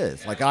what it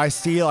is. Like, I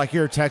see, like,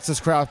 here, Texas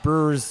Craft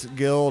Brewers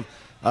Guild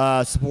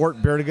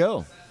support Beer to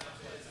Go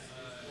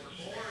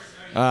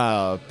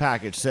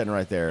package sitting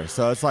right there.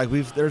 So it's like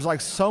there's like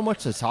so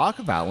much to talk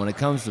about when it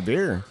comes to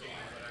beer.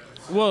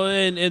 Well,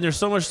 and there's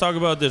so much to talk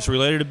about that's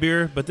related to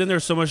beer, but then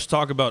there's so much to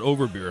talk about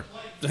over beer.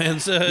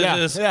 And so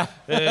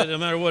no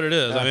matter what it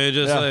is, I mean,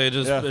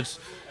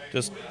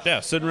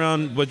 it's sitting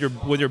around with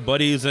your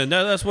buddies, and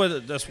that's why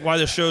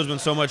this show's been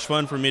so much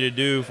fun for me to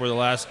do for the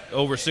last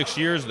over 6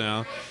 years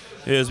now,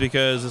 is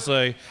because it's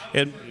like,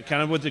 and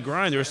kind of with the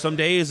grind, there's some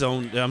days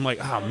I'm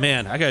like, oh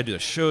man, I gotta do a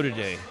show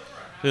today.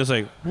 And it's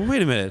like, well,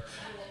 wait a minute,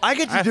 I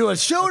get to do a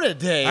show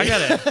today. I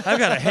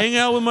gotta hang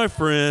out with my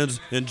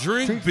friends and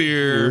drink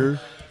beer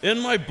in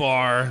my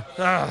bar.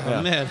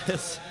 Man,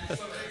 it's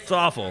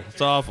awful.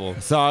 It's awful.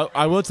 So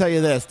I will tell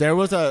you this: there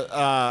was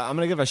I'm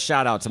gonna give a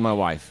shout out to my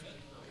wife.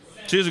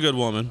 She's a good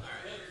woman.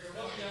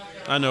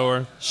 I know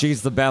her.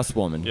 She's the best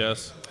woman.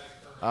 Yes.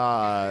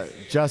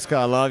 Jessica,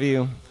 I love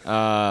you.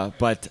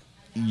 But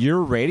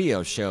your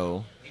radio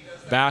show,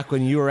 back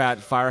when you were at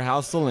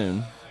Firehouse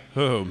Saloon.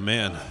 Oh,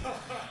 man.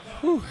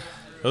 Whew.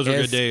 Those are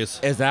good days.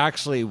 Is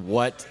actually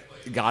what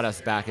got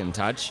us back in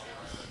touch.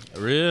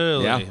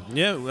 Really?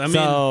 Yeah. I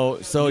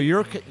mean, so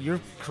you're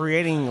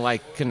creating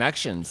like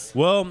connections.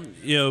 Well,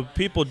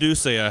 people do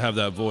say I have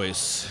that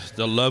voice,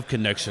 the love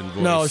connection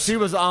voice. No, she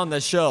was on the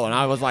show, and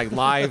I was like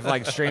live,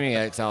 like streaming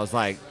it. So I was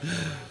like,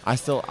 I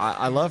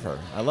love her.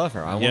 I love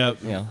her.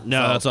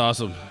 That's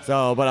awesome.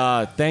 So,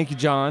 but thank you,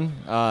 John.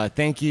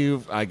 Thank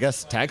you, I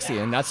guess,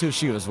 Texian. That's who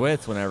she was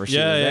with whenever she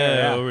was there.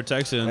 Yeah, over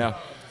Texian.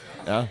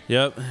 Yeah.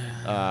 Yep.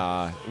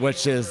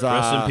 Which is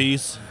rest in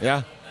peace.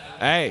 Yeah.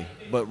 Hey.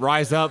 But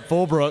Rise Up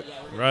Fullbrook.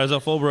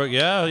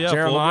 Yeah.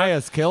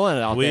 Jeremiah's killing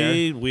it out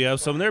there. We have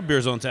some of their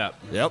beers on tap.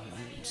 Yep.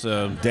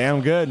 So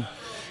damn good.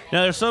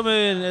 Now there's something.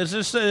 It's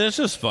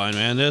just fun,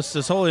 man.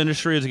 This whole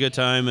industry is a good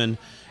time, and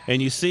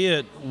you see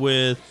it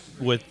with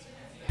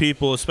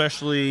people,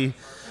 especially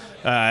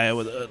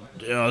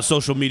with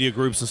social media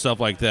groups and stuff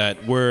like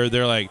that, where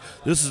they're like,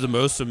 "This is the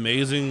most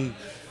amazing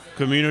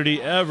community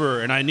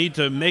ever, and I need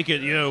to make it,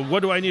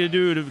 what do I need to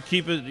do to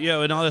keep it,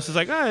 and all this." It's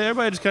like,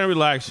 everybody just kind of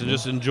relax and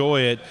just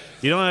enjoy it.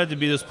 You don't have to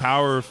be this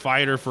power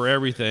fighter for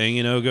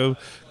everything, go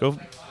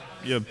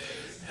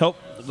help,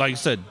 like I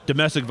said,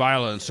 domestic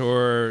violence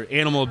or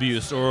animal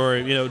abuse,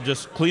 or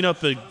just clean up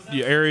the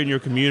area in your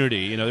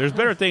community. There's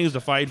better things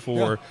to fight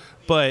for.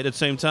 But at the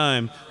same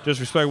time,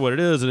 just respect what it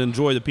is and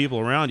enjoy the people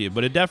around you.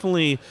 But it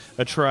definitely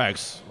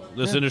attracts,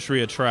 this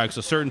industry attracts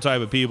a certain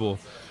type of people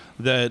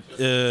that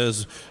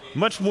is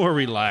much more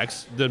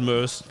relaxed than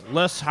most,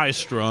 less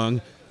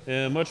high-strung,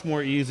 and much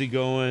more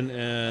easygoing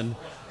and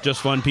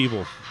just fun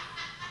people.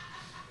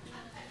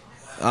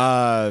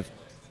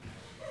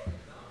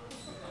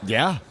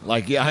 Yeah,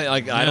 I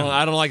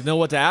don't know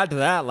what to add to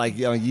that. Like,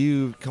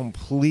 you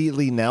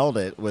completely nailed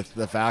it with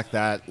the fact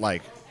that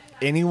like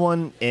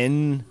anyone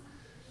in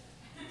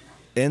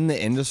the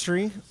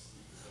industry,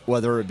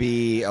 whether it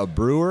be a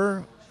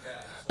brewer,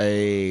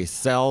 a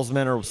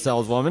salesman or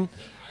saleswoman,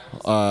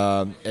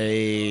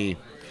 a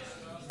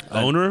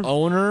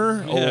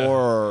owner, Yeah.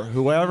 or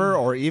whoever,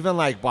 or even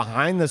like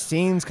behind the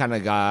scenes kind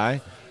of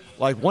guy.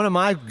 Like, one of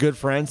my good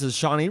friends is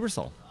Sean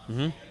Ebersol.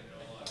 Mm-hmm.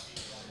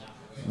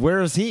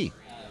 Where is he?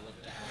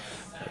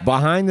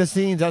 Behind the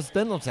scenes at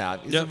Spindle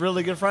Tap. He's a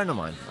really good friend of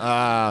mine.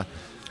 That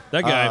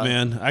guy,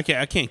 man, I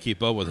can't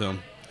keep up with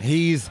him.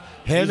 He's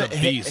a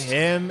beast.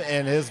 Him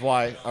and his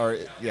wife are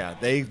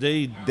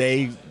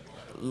they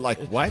like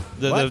what?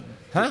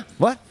 Huh?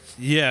 What?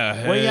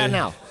 Yeah. Where you at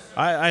now?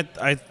 I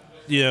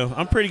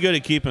I'm pretty good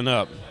at keeping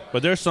up,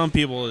 but there's some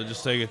people that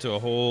just take it to a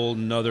whole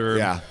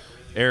nother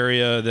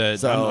area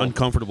that I'm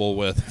uncomfortable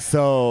with.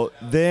 So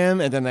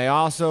them, and then they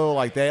also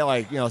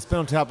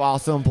Spindle Tap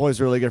also employs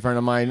a really good friend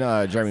of mine,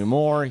 Jeremy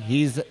Moore.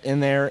 He's in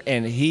there,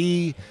 and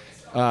he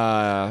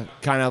kind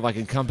of like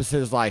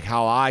encompasses like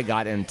how I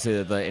got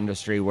into the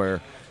industry,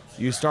 where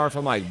you start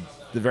from like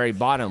the very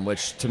bottom,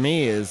 which to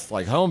me is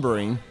like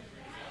homebrewing.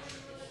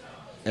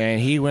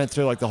 And he went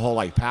through like the whole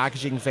like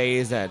packaging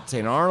phase at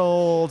St.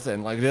 Arnold's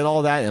and like did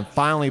all that, and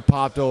finally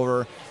popped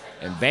over,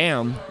 and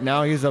bam,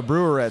 now he's a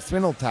brewer at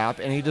Spindle Tap,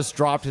 and he just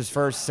dropped his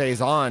first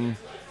Saison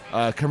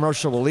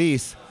commercial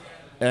release,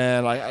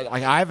 and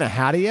I haven't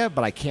had it yet,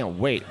 but I can't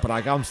wait. But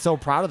I'm so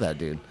proud of that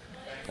dude.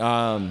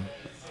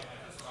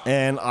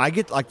 And I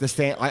get like the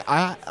same.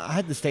 I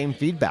had the same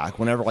feedback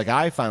whenever like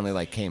I finally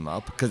like came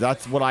up, because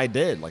that's what I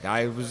did. Like,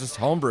 I was just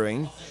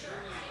homebrewing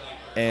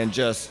and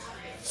just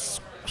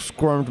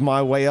squirmed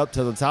my way up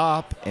to the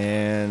top.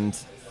 And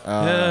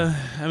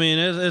I mean,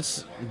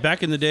 it's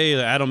back in the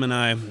day. Adam and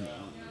I,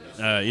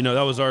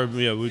 that was our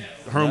we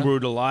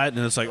homebrewed a lot, and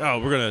it's like, oh,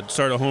 we're gonna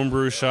start a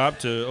homebrew shop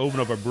to open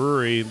up a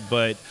brewery,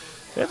 but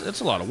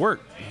it's a lot of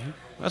work.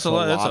 That's a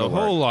lot. That's a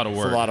whole lot of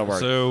work. It's a lot of work.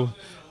 So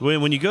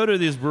when you go to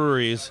these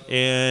breweries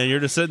and you're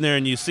just sitting there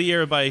and you see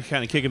everybody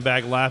kind of kicking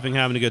back, laughing,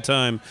 having a good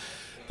time,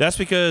 that's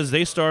because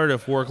they started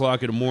at 4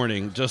 o'clock in the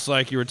morning, just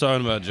like you were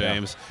talking about,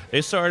 James. Yeah.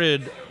 They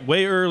started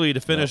way early to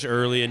finish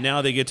early, and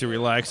now they get to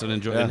relax and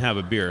enjoy and have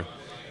a beer.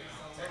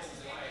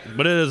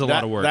 But it is a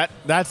lot of work.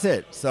 That's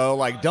it. So,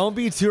 like, don't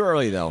be too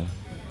early, though.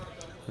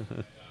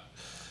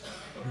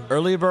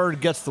 Early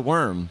bird gets the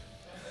worm,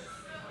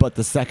 but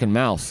the second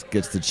mouse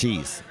gets the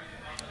cheese.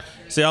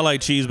 See, I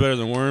like cheese better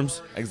than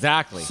worms.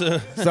 Exactly. So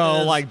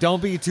like, don't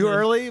be too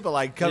early, but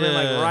like come in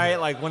like right,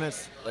 like when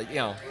it's like,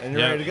 and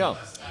you're ready to go.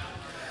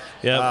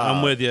 Yeah,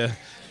 I'm with you.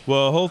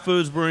 Well, Whole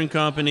Foods Brewing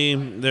Company,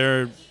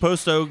 they're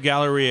Post Oak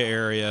Galleria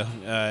area.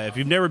 If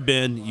you've never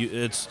been,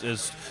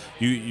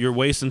 you're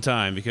wasting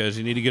time, because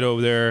you need to get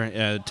over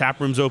there. Tap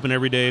room's open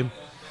every day.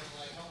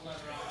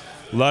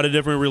 A lot of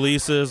different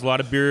releases, a lot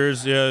of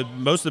beers.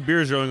 Most of the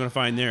beers you're only going to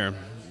find there.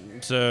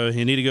 So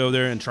you need to go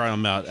there and try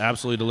them out.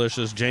 Absolutely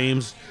delicious.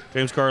 James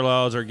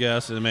Carlisle is our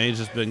guest, and man,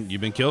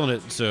 you've been killing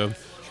it. So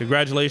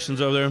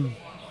congratulations over there.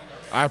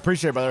 I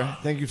appreciate it, brother.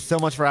 Thank you so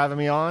much for having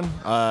me on.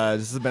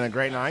 This has been a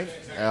great night.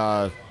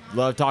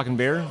 Love talking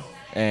beer,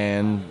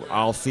 and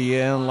I'll see you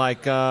in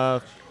like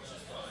 2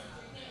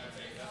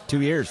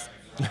 years.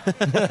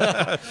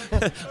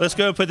 Let's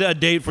go put that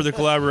date for the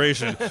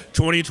collaboration,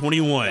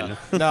 2021.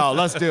 No,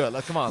 let's do it.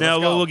 Come on. No,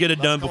 let's go. We'll get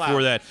it done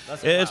before that.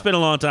 It's been a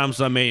long time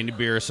since I made any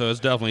beer, so it's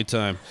definitely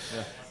time.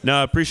 Yeah. No,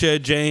 I appreciate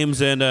it,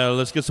 James, and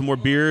let's get some more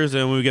beers.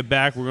 And when we get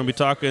back, we're going to be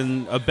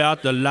talking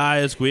about the La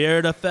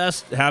Izquierda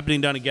Fest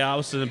happening down in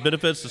Galveston. It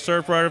benefits the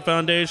Surfrider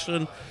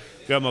Foundation.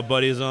 Got my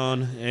buddies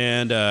on,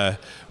 and we're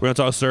going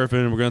to talk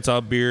surfing. We're going to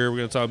talk beer. We're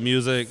going to talk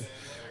music.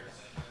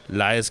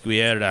 La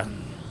Izquierda.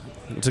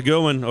 It's a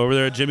good one over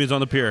there at Jimmy's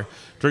on the Pier.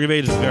 Drink of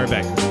Ages, we'll be right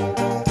back.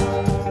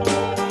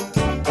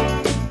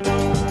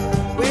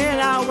 When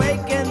I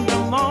wake in the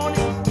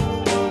morning,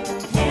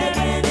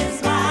 heaven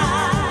is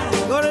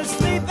mine. Go to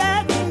sleep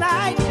at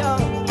night, yo.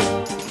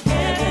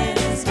 Heaven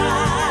is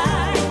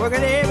mine.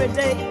 Working every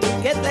day to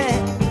get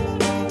there.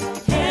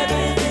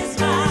 Heaven is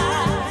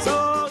mine.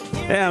 So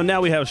and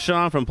now we have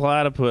Sean from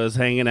Platypus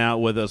hanging out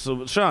with us.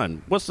 So,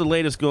 Sean, what's the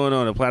latest going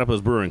on at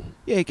Platypus Brewing?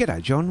 Yeah,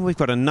 g'day, John. We've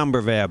got a number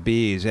of our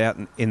beers out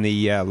in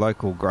the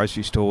local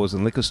grocery stores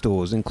and liquor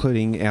stores,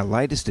 including our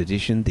latest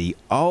edition, the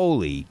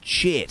Holy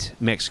Shit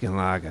Mexican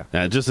Lager.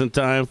 Just in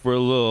time for a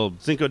little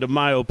Cinco de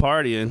Mayo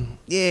partying.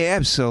 Yeah,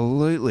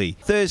 absolutely.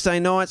 Thursday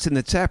nights in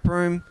the tap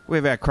room, we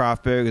have our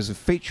craft burgers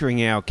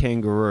featuring our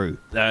kangaroo.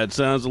 That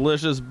sounds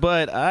delicious,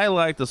 but I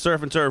like the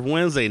Surf and Turf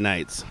Wednesday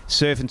nights.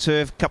 Surf and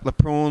Turf, couple of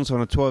prawns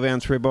on a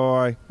 12-ounce ribeye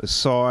ribeye, a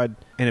side,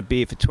 and a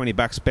beer for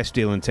 $20. Best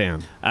deal in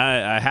town.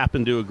 I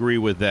happen to agree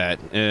with that.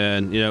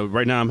 And,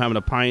 right now I'm having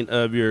a pint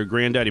of your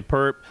Granddaddy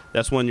Perp.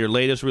 That's one of your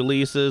latest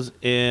releases.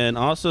 And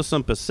also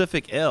some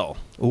Pacific Ale.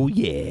 Oh,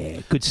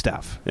 yeah. Good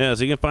stuff. Yeah,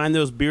 so you can find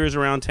those beers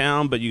around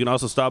town, but you can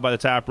also stop by the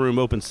tap room,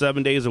 open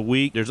 7 days a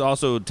week. There's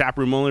also tap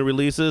room only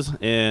releases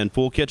and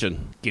full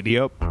kitchen. Giddy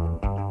up.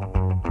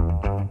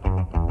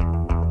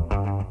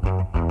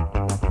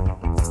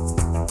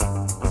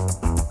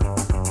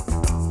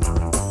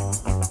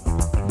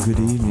 Good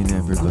evening,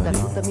 everybody.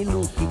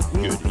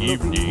 Good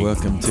evening.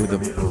 Welcome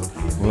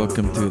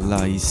to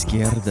La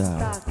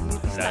Izquierda.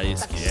 La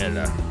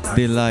Izquierda.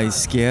 The La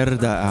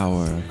Izquierda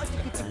Hour.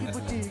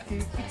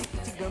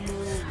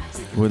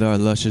 With our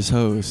luscious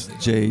host,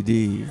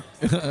 JD.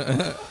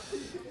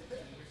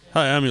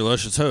 Hi, I'm your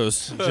luscious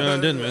host,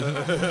 John Denman.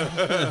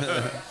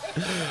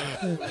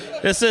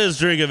 This is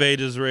Drink of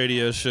Ages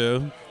radio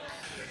show.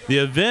 The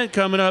event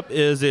coming up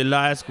is the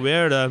La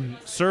Izquierda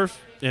Surf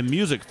and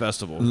Music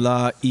Festival.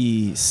 La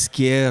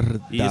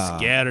Izquierda.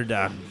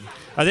 Izquierda.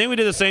 I think we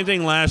did the same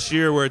thing last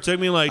year where it took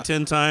me like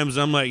 10 times.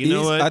 I'm like, you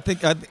know what? I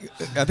think I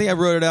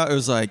wrote it out. It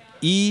was like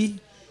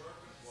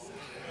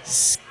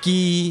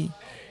ski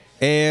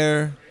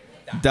air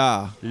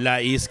da. La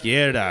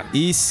Izquierda.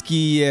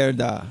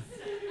 Izquierda.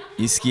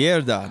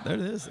 Izquierda. There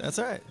it is. That's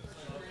right.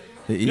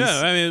 Yeah,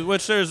 I mean,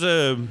 which there's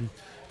a,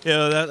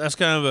 that's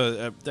kind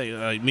of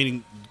a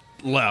meaning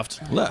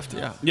left. Left,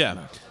 yeah.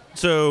 Yeah.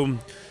 So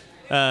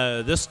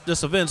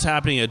this event's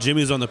happening at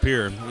Jimmy's on the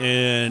Pier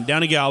and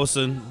down in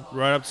Galveston,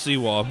 right up the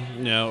seawall,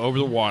 over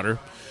the water.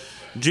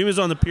 Jimmy's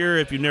on the Pier,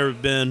 if you've never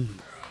been,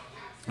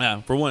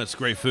 for one, it's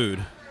great food.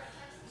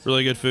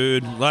 Really good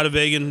food. A lot of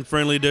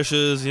vegan-friendly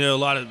dishes, a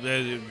lot of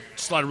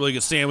really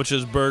good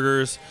sandwiches,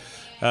 burgers.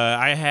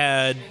 I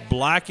had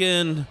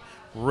blackened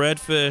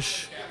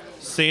redfish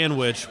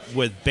sandwich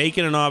with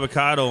bacon and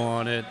avocado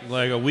on it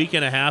like a week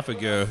and a half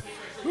ago.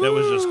 That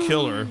was just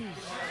killer.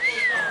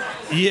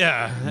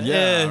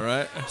 Yeah,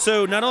 right.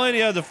 So not only do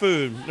you have the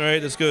food, right,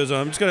 this goes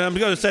on, I'm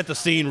going to set the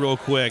scene real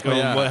quick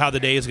on how the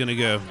day is going to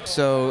go.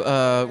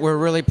 So we're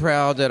really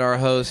proud that our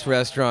host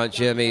restaurant,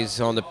 Jimmy's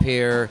on the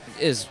Pier,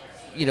 is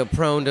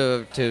prone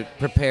to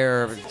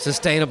prepare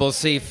sustainable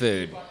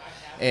seafood.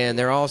 And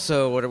they're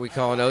also what we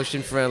call an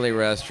ocean-friendly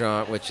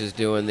restaurant, which is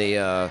doing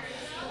the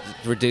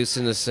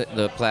reducing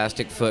the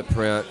plastic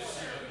footprint,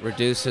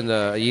 reducing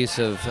the use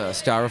of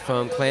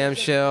styrofoam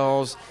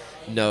clamshells,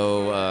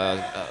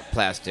 no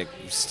plastic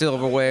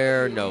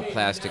silverware, no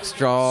plastic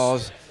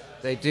straws.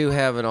 They do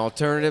have an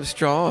alternative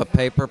straw, a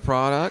paper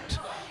product,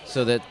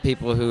 so that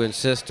people who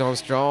insist on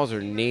straws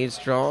or need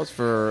straws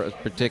for a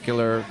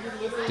particular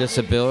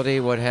disability,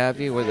 what have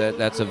you,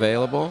 that's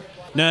available.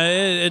 No,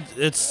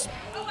 it's,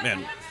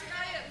 man,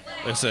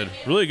 like I said,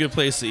 really good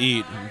place to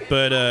eat.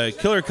 But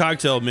killer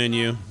cocktail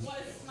menu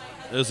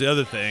is the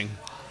other thing.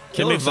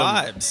 Killer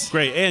vibes.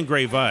 Great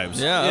vibes.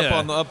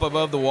 Yeah, up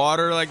above the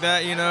water like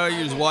that, you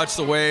just watch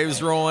the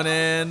waves rolling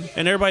in.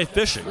 And everybody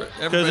fishing.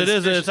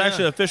 Because it's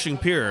actually a fishing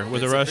pier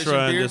with a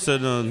restaurant that's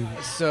sitting on.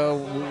 So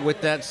with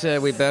that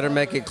said, we better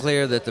make it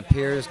clear that the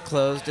pier is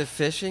closed to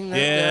fishing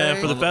that day?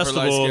 For the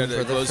festival.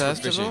 For the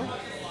festival?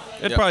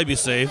 It'd probably be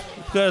safe.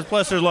 Because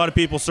plus there's a lot of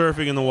people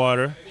surfing in the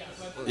water.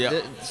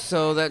 Yeah.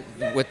 So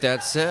with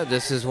that said,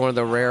 this is one of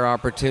the rare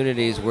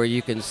opportunities where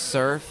you can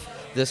surf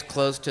this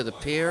close to the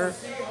pier,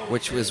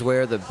 which is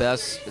where the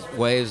best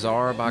waves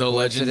are by the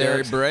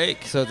legendary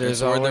break. So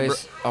there's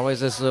always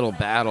this little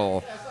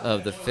battle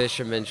of the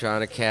fishermen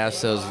trying to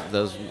cast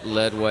those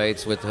lead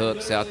weights with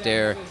hooks out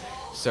there.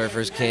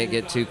 Surfers can't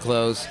get too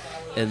close.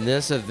 In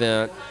this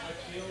event,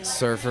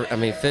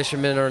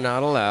 fishermen are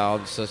not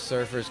allowed, so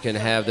surfers can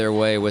have their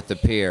way with the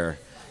pier.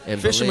 And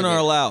fishermen are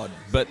allowed,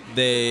 but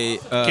they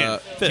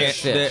can't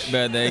fish.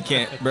 They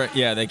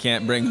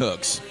can't bring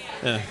hooks.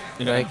 Yeah.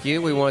 Thank you.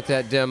 We want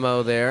that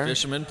demo there.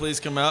 Fishermen, please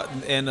come out,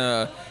 and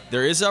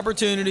there is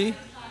opportunity.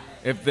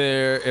 If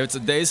it's a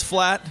day's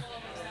flat,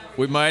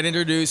 we might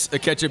introduce a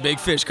catch a big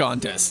fish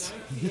contest.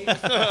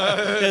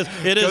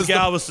 It is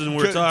Galveston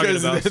we're talking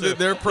about. So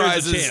their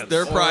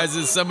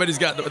prizes.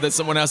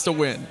 Someone has to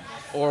win.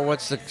 Or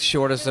what's the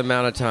shortest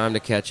amount of time to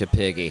catch a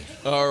piggy?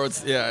 Or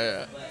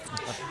yeah.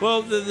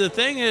 Well, the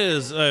thing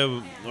is,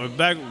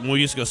 back when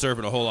we used to go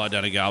surfing a whole lot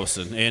down in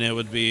Galveston, and it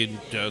would be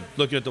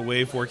looking at the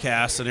wave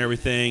forecasts and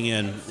everything,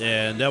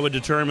 and that would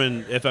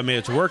determine if I made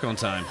it to work on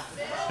time.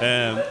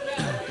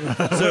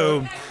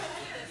 So,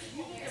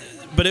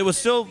 but it was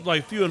still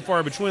like few and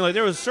far between. Like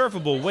there was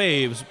surfable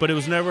waves, but it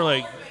was never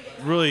like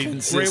really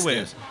great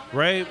waves,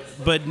 right?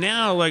 But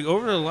now, like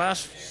over the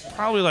last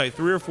probably like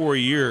 3 or 4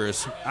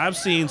 years, I've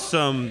seen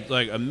some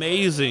like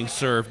amazing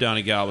surf down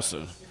in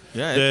Galveston.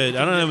 Yeah, I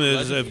don't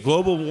know if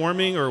global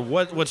warming or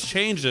what's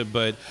changed it,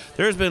 but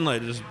there's been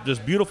like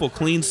just beautiful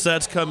clean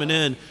sets coming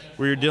in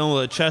where you're dealing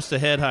with a chest to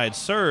head high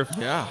surf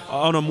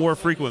on a more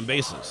frequent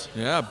basis.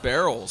 Yeah,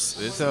 barrels.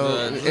 It's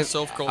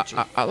surf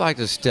culture. I'd like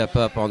to step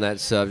up on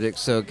that subject.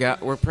 So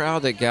we're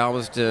proud that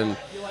Galveston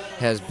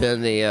has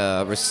been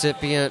the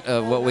recipient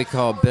of what we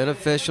call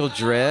beneficial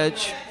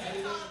dredge.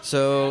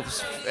 So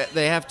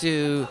they have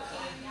to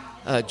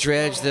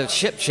dredge the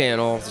ship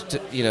channel, to,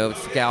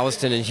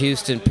 Galveston and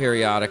Houston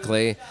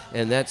periodically,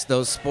 and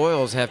those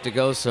spoils have to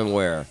go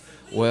somewhere.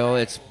 Well,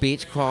 it's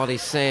beach quality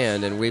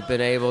sand, and we've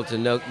been able to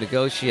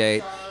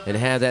negotiate and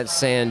have that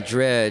sand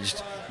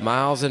dredged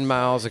miles and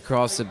miles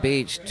across the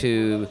beach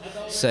to,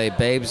 say,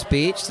 Babe's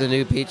Beach, the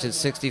new beach at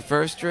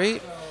 61st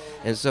Street.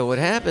 And so what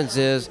happens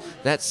is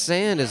that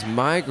sand is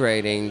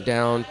migrating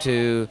down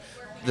to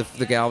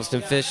the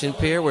Galveston Fishing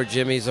Pier, where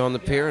Jimmy's on the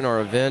pier and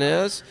our event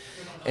is.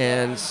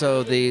 And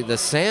so the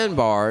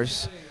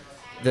sandbars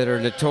that are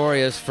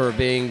notorious for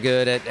being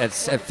good at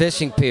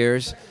fishing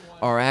piers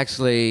are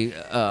actually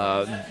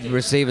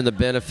receiving the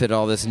benefit of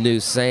all this new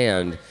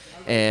sand.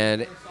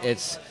 And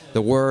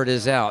the word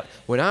is out.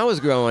 When I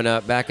was growing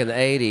up back in the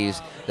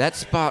 80s, that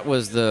spot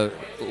was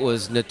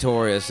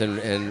notorious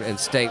and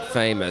state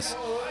famous.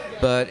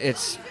 But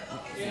it's,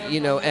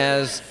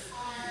 as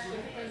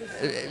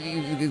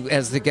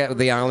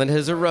the island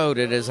has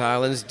eroded, as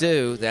islands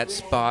do, that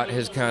spot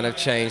has kind of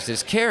changed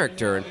its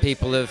character, and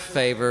people have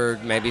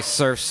favored maybe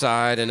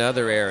Surfside and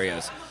other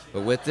areas.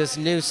 But with this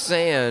new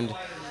sand,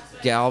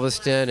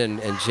 Galveston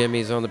and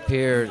Jimmy's on the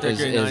pier is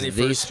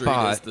the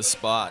spot. Is the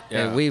spot,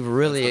 yeah. And we've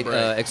really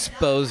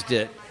exposed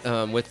it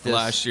with this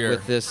last year.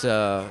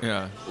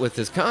 with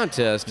this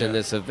contest and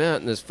this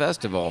event and this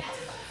festival,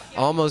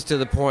 almost to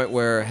the point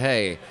where,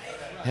 hey,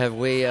 have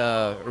we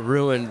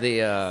ruined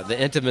the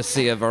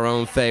intimacy of our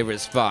own favorite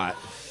spot?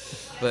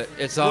 But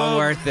it's all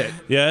worth it.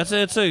 Yeah,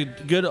 it's a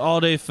good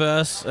all-day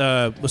fest.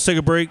 Let's take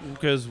a break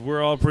because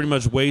we're all pretty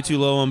much way too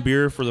low on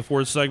beer for the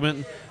fourth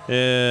segment.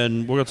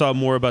 And we're going to talk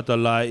more about the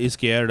La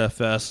Izquierda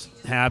Fest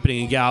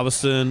happening in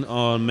Galveston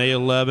on May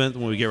 11th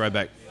when we get right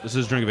back. This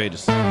is Drink of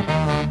Ages.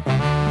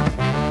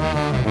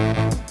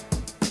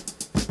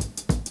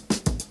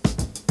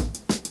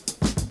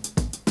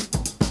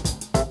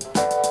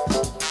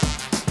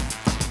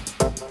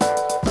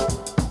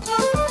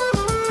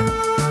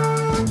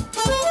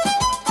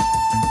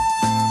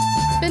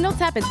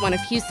 Tap is one of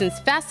Houston's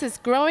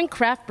fastest growing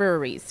craft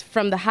breweries.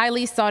 From the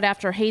highly sought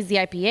after hazy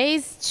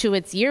IPAs to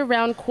its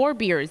year-round core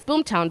beers,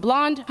 Boomtown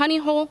Blonde, Honey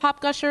Hole, Hop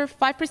Gusher,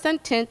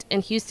 5% Tint,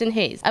 and Houston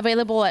Haze.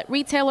 Available at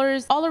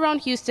retailers all around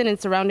Houston and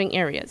surrounding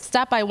areas.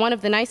 Stop by one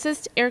of the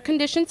nicest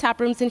air-conditioned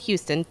tap rooms in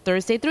Houston,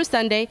 Thursday through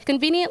Sunday,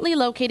 conveniently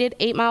located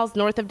 8 miles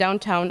north of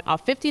downtown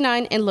off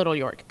 59 in Little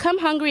York. Come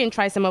hungry and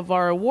try some of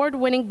our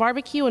award-winning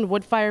barbecue and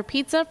wood-fire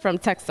pizza from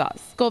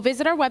Texas. Go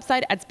visit our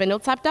website at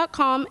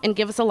spindletap.com and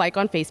give us a like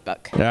on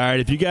Facebook. All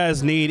right, if you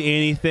guys need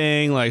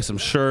anything like some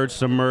shirts,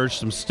 some merch,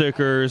 some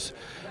stickers,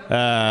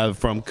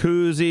 from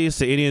koozies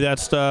to any of that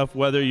stuff,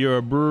 whether you're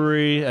a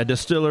brewery, a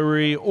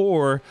distillery,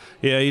 or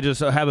you just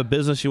have a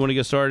business you want to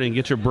get started and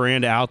get your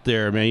brand out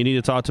there, man, you need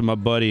to talk to my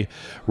buddy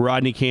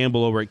Rodney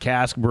Campbell over at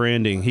Cask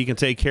Branding. He can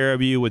take care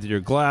of you with your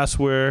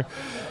glassware.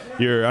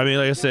 Like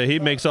I said, he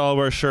makes all of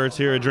our shirts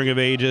here at Drink of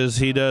Ages.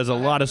 He does a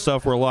lot of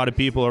stuff for a lot of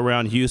people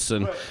around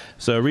Houston.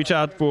 So reach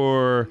out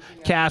for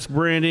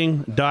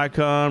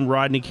caskbranding.com,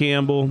 Rodney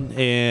Campbell,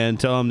 and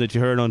tell him that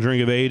you heard on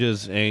Drink of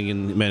Ages,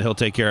 and man, he'll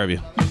take care of you.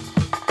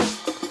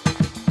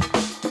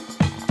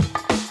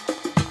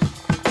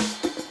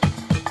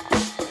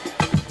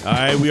 All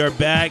right, we are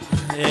back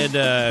and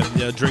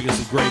drinking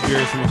some great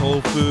beers from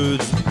Whole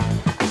Foods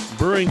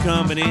Brewing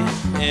Company,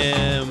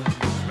 and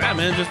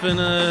man, just been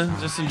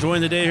just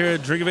enjoying the day here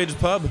at Drink of Ages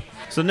Pub.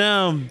 So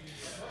now,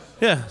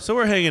 so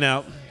we're hanging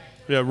out.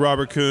 We have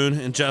Robert Kuhn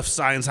and Jeff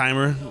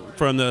Seinsheimer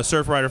from the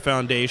Surfrider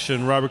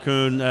Foundation. Robert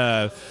Kuhn,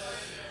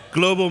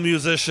 global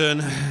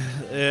musician,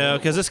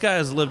 because this guy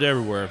has lived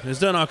everywhere. He's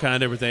done all kinds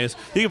of different things.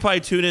 You can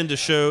probably tune in to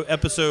show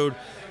episode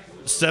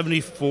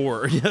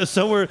 74,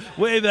 somewhere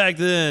way back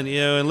then,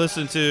 and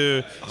listen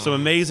to some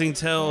amazing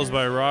tales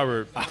by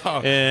Robert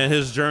and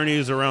his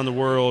journeys around the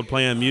world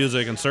playing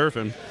music and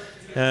surfing.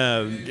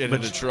 Get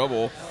into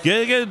trouble.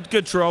 Get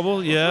good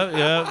trouble.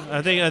 Yeah.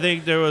 I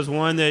think there was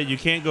one that you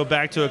can't go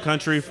back to a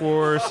country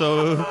for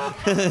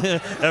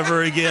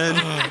ever again.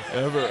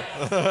 Ever.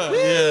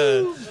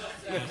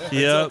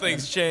 Yeah. Some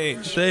things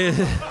change. So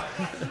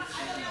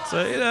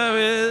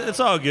it's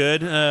all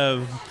good.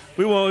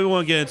 We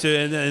won't get into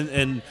it,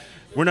 and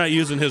we're not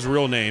using his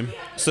real name,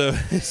 so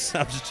I'm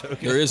just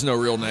joking. There is no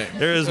real name.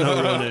 There is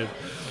no real name.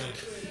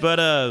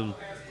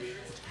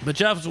 But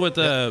Jeff's with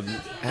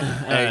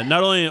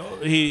not only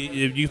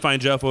you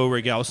find Jeff over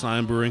at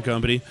Galveston Brewing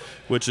Company,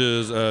 which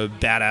is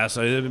badass.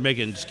 They've been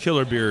making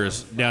killer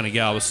beers down in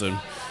Galveston.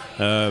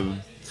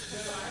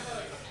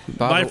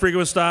 My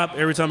frequent stop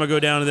every time I go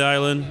down to the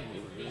island.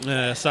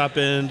 Stop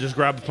in, just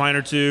grab a pint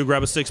or two,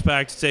 grab a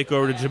six-pack to take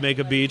over to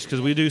Jamaica Beach, because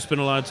we do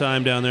spend a lot of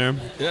time down there.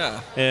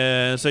 Yeah.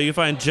 And so you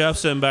find Jeff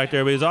sitting back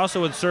there, but he's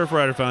also with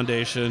Surfrider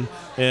Foundation.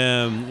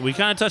 And we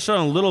kind of touched on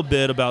a little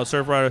bit about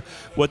Surfrider,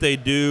 what they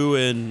do,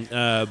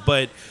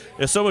 but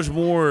there's so much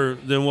more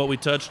than what we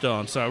touched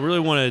on. So I really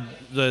want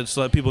to just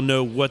let people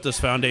know what this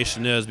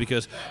foundation is,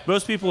 because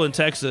most people in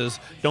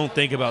Texas don't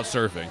think about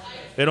surfing.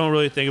 They don't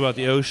really think about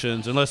the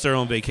oceans unless they're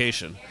on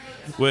vacation,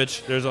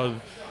 which there's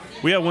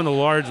We have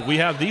we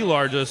have the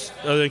largest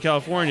other than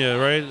California,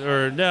 right?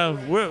 Or no,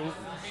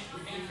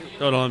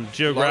 hold on.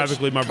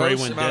 Geographically, my brain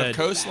went amount dead. of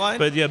coastline?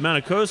 But the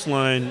amount of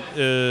coastline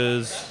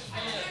is.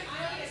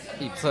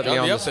 You put me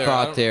on the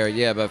spot there,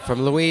 yeah. But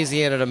from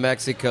Louisiana to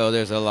Mexico,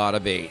 there's a lot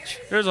of beach.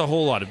 There's a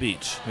whole lot of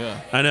beach.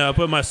 Yeah. I know. I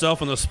put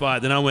myself on the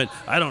spot. Then I went,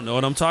 I don't know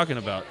what I'm talking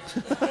about.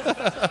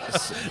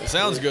 It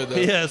sounds good, though.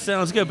 Yeah, it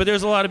sounds good. But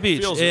there's a lot of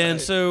beach. Feels And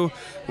right. so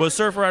what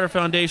Surfrider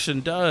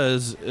Foundation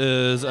does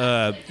is,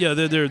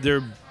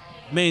 their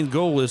main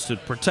goal is to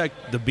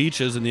protect the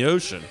beaches and the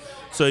ocean.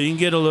 So you can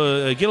get a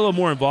little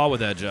more involved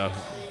with that, Joe.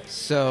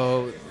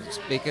 So,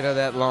 speaking of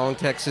that long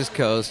Texas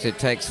coast, it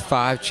takes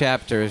 5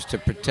 chapters to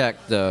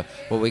protect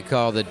what we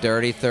call the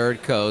dirty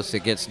third coast.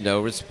 It gets no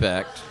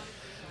respect.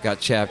 Got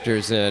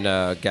chapters in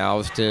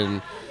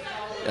Galveston,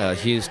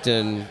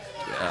 Houston,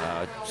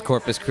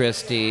 Corpus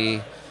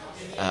Christi,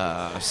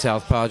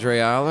 South Padre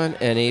Island,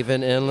 and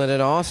even inland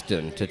at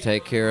Austin to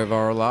take care of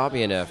our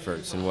lobbying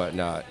efforts and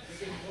whatnot.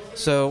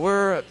 So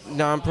we're a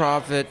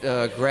nonprofit,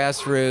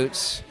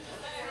 grassroots.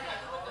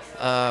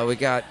 We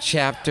got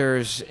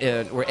chapters,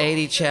 we're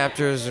 80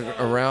 chapters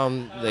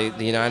around the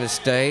United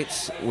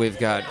States. We've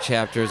got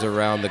chapters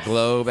around the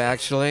globe,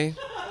 actually.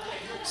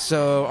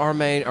 So our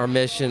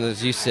mission,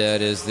 as you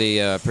said, is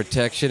the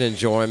protection,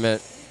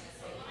 enjoyment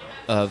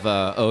of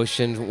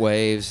ocean,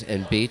 waves,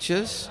 and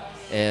beaches,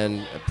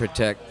 and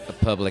protect the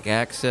public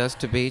access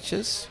to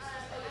beaches.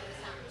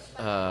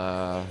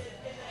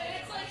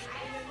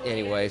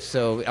 Anyway,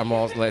 so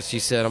as you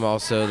said, I'm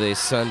also the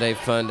Sunday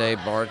Fun Day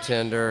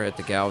bartender at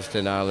the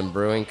Galveston Island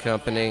Brewing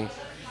Company.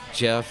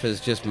 Jeff is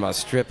just my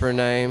stripper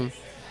name.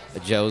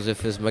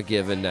 Joseph is my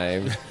given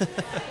name.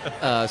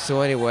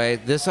 So anyway,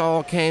 this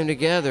all came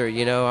together.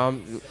 You know,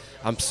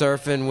 I'm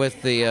surfing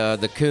with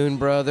the Coon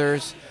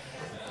brothers.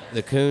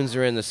 The Coons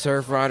are in the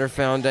Surfrider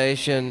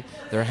Foundation.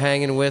 They're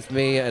hanging with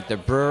me at the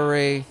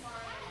brewery.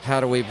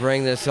 How do we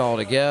bring this all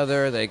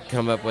together? They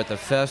come up with a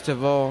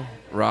festival.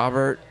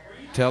 Robert,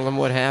 tell them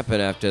what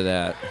happened after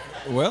that.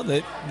 Well,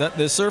 the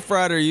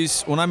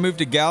Surfrider when I moved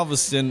to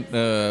Galveston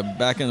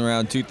back in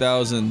around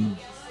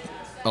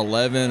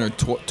 2011 or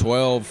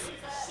 12,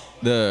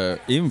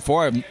 even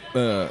before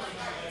the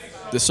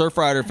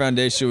Surfrider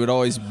Foundation would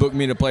always book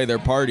me to play their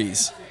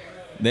parties.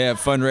 They have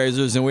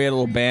fundraisers, and we had a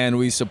little band.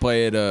 We used to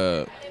play at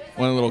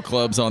one of the little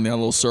clubs on the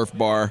little surf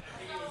bar.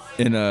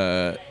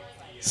 And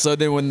so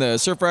then when the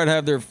Surfrider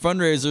have their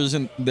fundraisers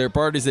and their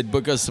parties, they'd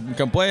book us to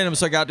come play in them.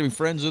 So I got to be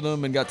friends with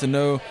them and got to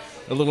know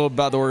a little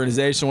about the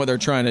organization, what they're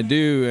trying to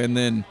do. And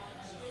then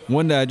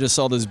one day I just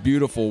saw this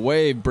beautiful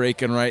wave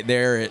breaking right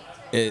there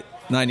at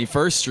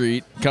 91st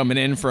Street coming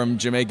in from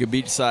Jamaica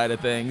Beach side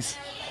of things.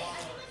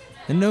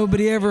 And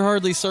nobody ever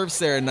hardly surfs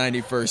there at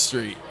 91st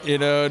Street. You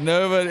know,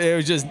 nobody. It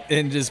was just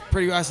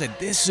pretty. I said,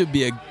 this would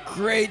be a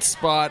great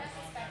spot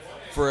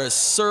for a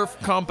surf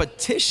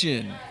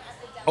competition.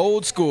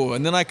 Old school.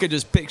 And then I could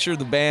just picture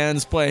the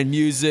bands playing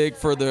music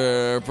for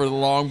the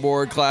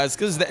longboard class,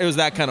 because it was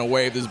that kind of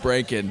wave that's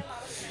breaking.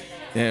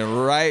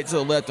 And right to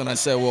the left, and I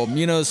said, well,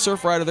 you know,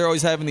 Surfrider, they're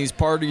always having these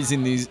parties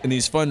and these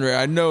fundraisers.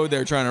 I know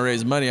they're trying to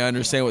raise money. I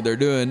understand what they're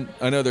doing.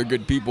 I know they're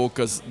good people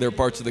because they're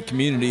parts of the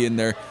community, and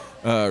they're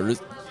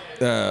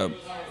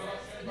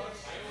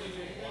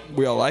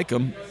we all like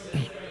them.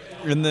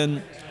 And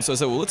then so I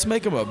said, well, let's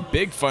make them a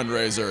big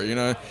fundraiser. You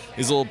know,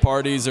 these little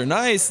parties are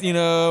nice, you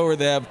know, where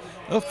they have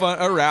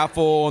a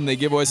raffle and they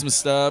give away some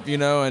stuff, you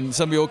know, and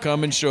some people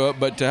come and show up.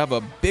 But to have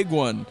a big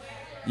one,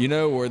 you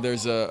know, where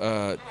there's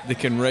they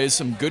can raise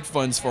some good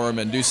funds for them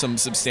and do some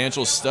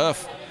substantial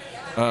stuff.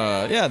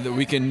 That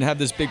we can have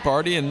this big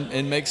party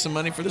and make some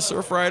money for the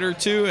Surfrider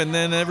too, and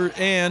then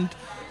and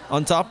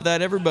on top of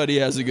that, everybody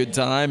has a good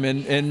time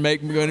and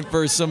make money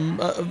for some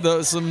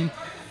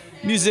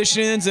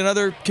musicians and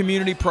other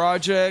community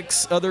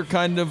projects,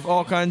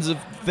 all kinds of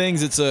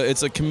things. It's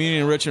a community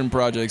enrichment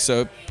project,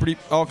 so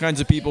all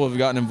kinds of people have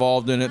gotten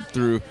involved in it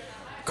through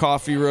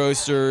coffee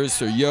roasters,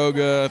 through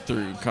yoga,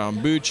 through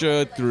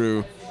kombucha,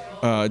 through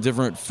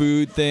different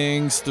food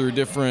things, through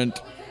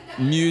different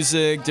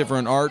music,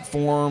 different art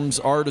forms.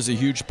 Art is a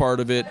huge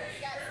part of it,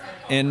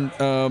 and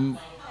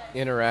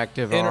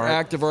interactive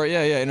art,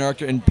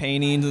 interactive and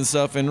paintings and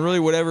stuff, and really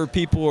whatever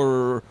people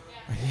are,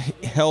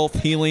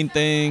 health, healing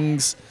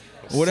things,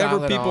 whatever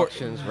silent people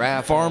auctions,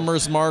 raffles,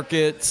 farmers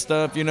market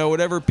stuff, you know,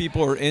 whatever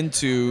people are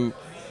into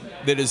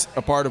that is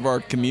a part of our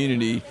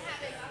community.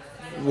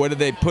 What do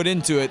they put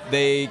into it?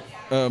 They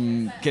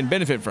can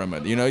benefit from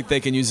it. You know, they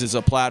can use it as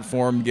a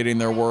platform, getting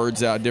their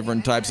words out,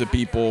 different types of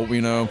people,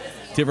 you know,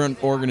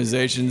 different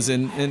organizations,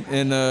 and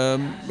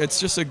it's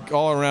just a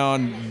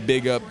all-around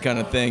big up kind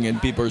of thing. And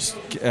people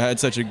had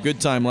such a good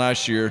time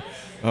last year.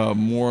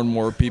 More and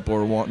more people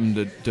are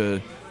wanting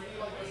to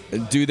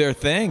do their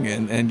thing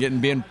and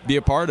be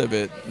a part of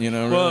it.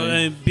 Well,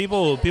 really. and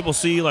people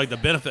see like the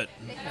benefit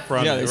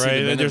from Yeah, they it, see the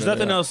right? And there's benefit,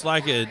 nothing yeah. else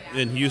like it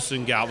in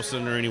Houston,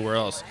 Galveston, or anywhere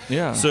else.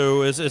 Yeah.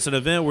 So it's an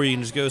event where you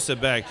can just go sit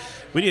back.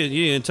 You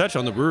didn't touch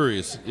on the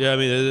breweries. Yeah, I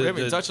mean, We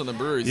haven't touched on the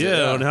breweries Yeah, yet,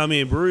 yeah. on how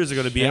many breweries are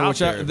going to be out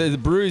there. The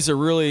breweries are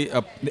really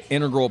an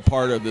integral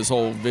part of this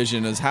whole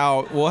vision. Is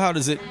how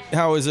is it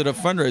a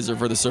fundraiser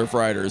for the surf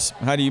riders?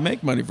 How do you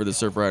make money for the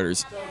surf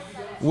riders?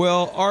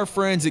 Well, our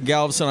friends at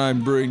Galveston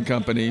Island Brewing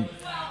Company,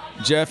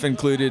 Jeff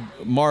included,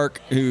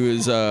 Mark, who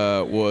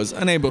was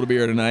unable to be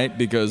here tonight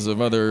because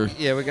of other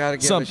Yeah, we got to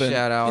give something. a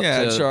shout out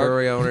Yeah, to the Shark.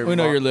 brewery owner. We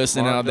know you're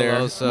listening Mark out there.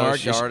 Deloso, Mark,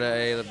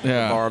 Sharday, the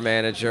yeah. bar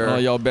manager. All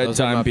y'all Those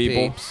are my bedtime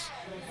people. peeps.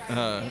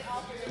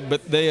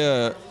 But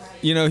they,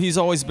 he's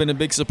always been a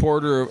big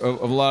supporter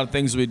of a lot of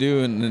things we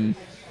do, and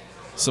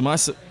so my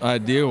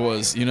idea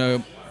was,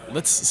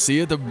 let's see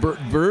if the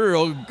brewer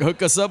will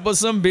hook us up with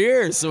some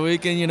beer so we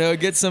can,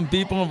 get some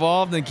people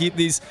involved and keep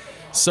these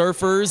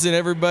surfers and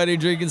everybody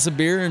drinking some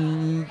beer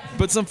and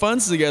put some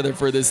funds together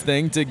for this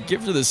thing to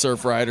give to the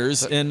surf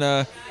riders.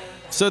 And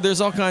so there's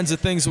all kinds of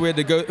things we had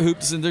to go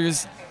hoops and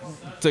there's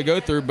to go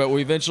through, but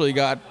we eventually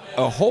got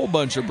a whole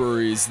bunch of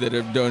breweries that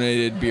have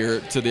donated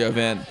beer to the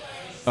event.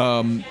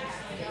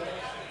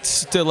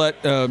 To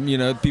let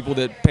people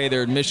that pay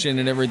their admission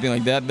and everything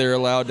like that, they're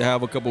allowed to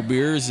have a couple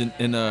beers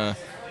and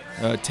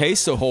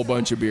taste a whole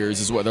bunch of beers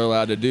is what they're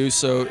allowed to do.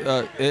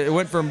 So it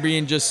went from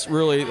being just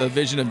really a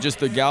vision of just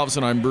the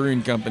Galveston Island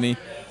Brewing Company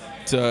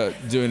to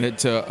doing it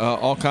to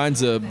all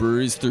kinds of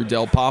breweries through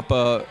Del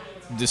Papa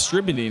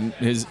Distributing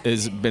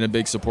has been a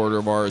big supporter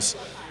of ours,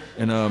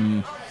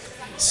 and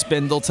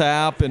Spindle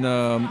Tap, and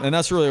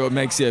that's really what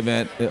makes the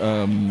event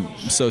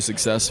so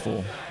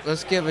successful.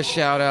 Let's give a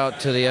shout out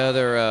to the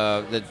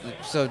other.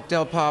 So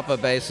Del Papa,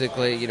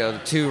 basically, the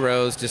Two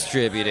Rows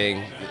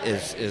Distributing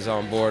is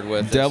on board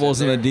with us. Devils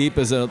in And the Deep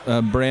is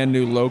a brand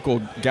new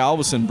local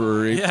Galveston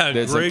brewery. Yeah,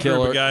 that's great a killer,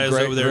 group of guys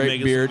great, over there great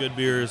making beer. some good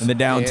beers. And the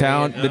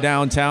downtown, Yeah. the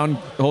downtown,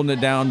 holding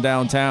it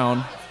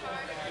downtown.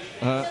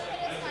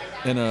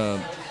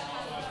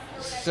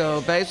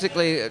 So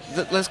basically,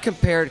 let's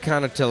compare it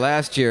kind of to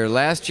last year.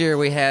 Last year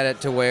we had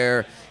it to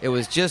where it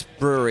was just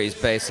breweries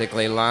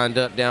basically lined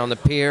up down the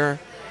pier,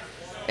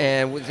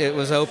 and it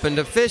was open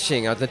to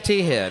fishing at the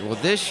T-head. Well,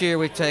 this year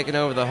we've taken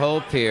over the whole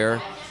pier,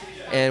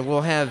 and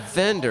we'll have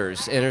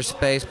vendors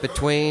interspaced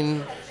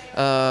between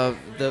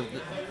the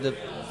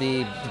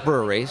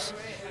breweries.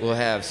 We'll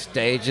have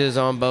stages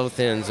on both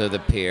ends of the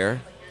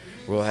pier.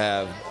 We'll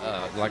have,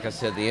 like I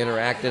said, the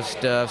interactive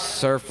stuff.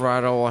 Surf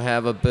Rider will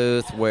have a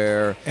booth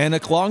where... And a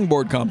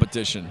longboard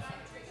competition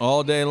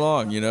all day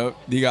long, You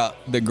got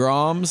the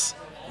Groms,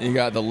 you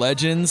got the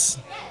Legends.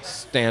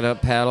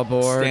 Stand-up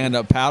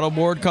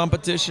paddleboard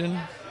competition.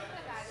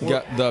 You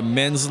got the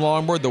men's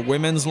longboard, the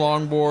women's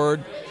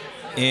longboard,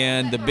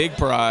 and the big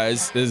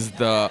prize is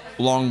the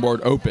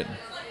Longboard Open.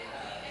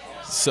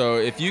 So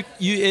if you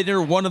enter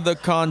one of the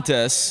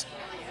contests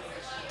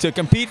to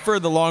compete for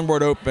the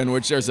Longboard Open,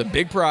 which there's a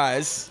big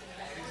prize.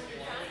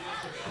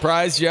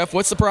 Jeff,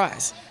 what's the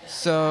prize?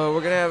 So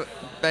we're going to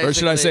have Or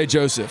should I say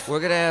Joseph?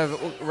 We're going to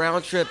have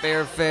round-trip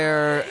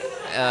airfare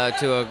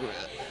to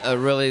a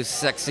really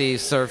sexy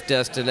surf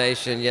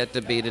destination yet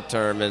to be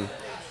determined.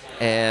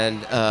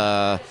 And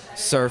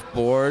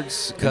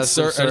surfboards,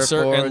 custom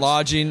surfboards. And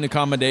lodging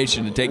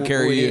accommodation to take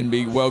care of you and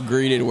be well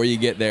greeted where you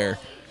get there.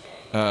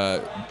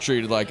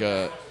 Treated like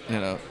a,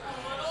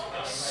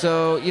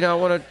 So, I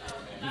want to...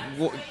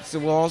 So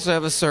we'll also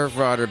have a Surf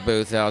Rider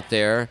booth out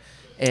there,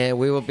 and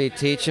we will be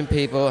teaching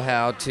people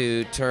how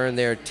to turn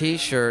their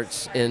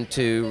T-shirts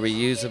into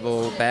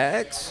reusable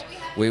bags.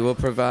 We will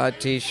provide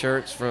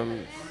T-shirts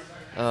from,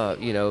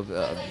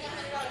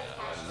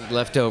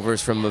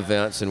 leftovers from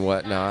events and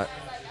whatnot.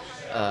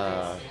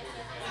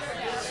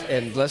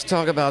 And let's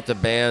talk about the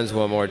bands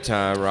one more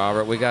time,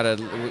 Robert. We got to.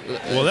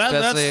 Well,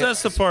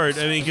 that's the part.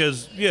 I mean,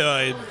 because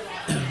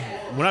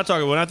when I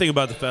think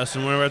about the fest,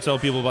 and whenever I tell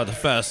people about the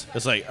fest,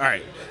 it's like, all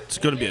right, it's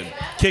going to be a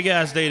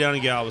kick-ass day down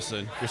in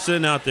Galveston. You're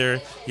sitting out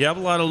there. You have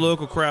a lot of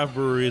local craft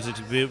breweries that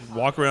you can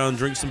walk around,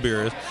 drink some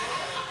beers.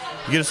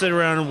 You get to sit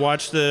around and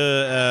watch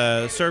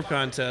the surf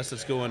contest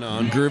that's going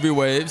on. Groovy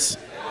waves.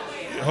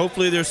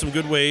 Hopefully there's some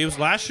good waves.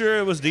 Last year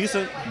it was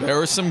decent. There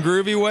were some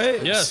groovy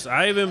waves. Yes,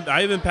 I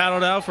even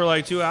paddled out for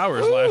like 2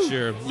 hours last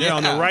year. Yeah,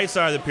 on the right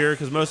side of the pier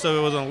because most of it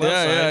was on the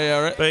left side. Yeah,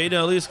 right. But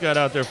at least got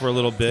out there for a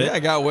little bit. Yeah, I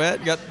got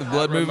wet, got the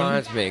blood moving.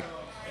 Reminds me,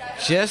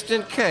 just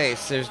in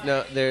case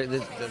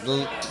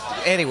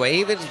anyway,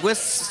 even with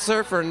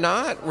surf or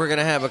not, we're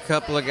gonna have a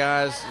couple of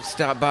guys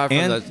stop by from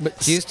the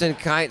Houston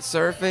Kite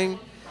Surfing.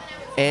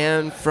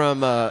 And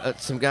from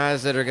some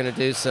guys that are going to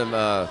do some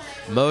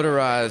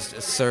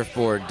motorized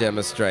surfboard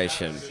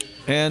demonstration.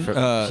 And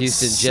from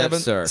Houston Jet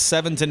Surf.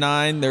 7 to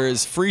 9, there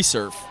is free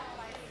surf.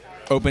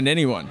 Open to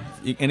anyone.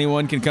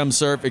 Anyone can come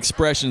surf.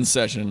 Expression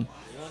session.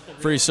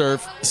 Free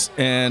surf,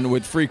 and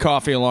with free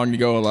coffee along to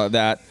go with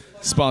that.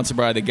 Sponsored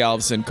by the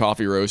Galveston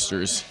Coffee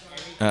Roasters.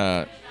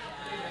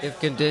 If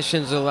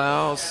conditions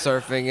allow,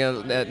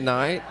 surfing at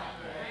night.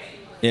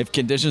 If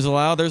conditions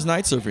allow, there's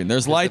night surfing.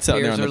 There's lights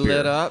out there on the piers are pier.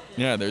 lit up.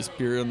 Yeah, there's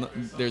beer in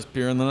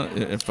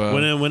the. If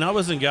When I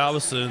was in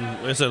Galveston,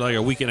 I said like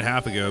a week and a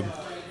half ago,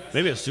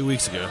 maybe it's 2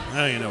 weeks ago. I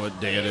don't even know what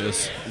day it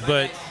is,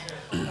 but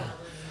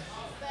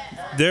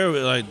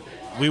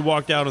we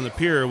walked out on the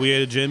pier. We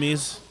ate at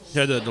Jimmy's.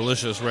 Had the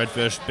delicious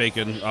redfish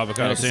bacon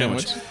avocado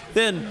sandwich.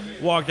 Then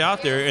walked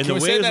out there, and Can the we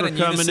say waves that were in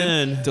coming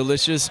unison? in.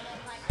 Delicious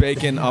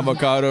bacon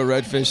avocado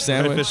redfish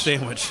sandwich. Redfish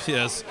sandwich,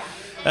 yes.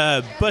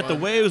 But the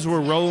waves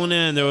were rolling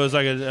in. There was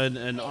like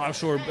an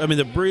offshore. I mean,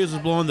 the breeze was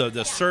blowing.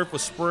 The surf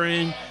was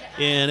spraying,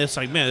 and it's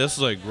like, man, this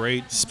is like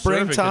great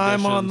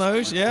Springtime on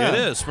those. Yeah, it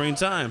is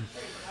springtime.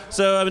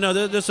 So I mean,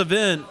 no, this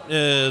event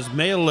is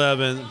May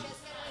 11th,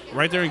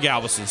 right there in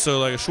Galveston. So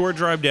like a short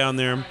drive down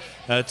there.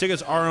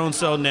 Tickets are on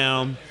sale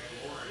now.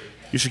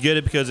 You should get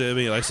it because, I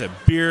mean, like I said,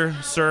 beer,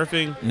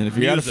 surfing, and if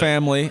you got a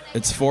family,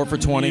 it's 4 for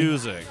 $20.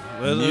 Music.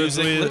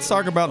 Let's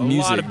talk about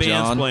music, A lot of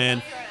bands John.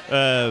 playing.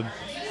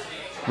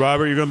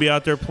 Robert, you're going to be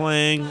out there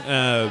playing.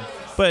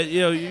 But,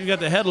 you got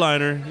the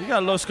headliner. You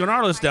got Los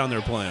Carnales down there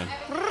playing.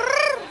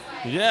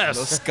 Yes.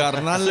 Los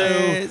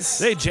Carnales.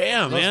 So they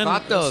jam, man.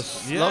 Los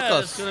Vatos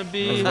Locos. It's going to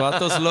be Los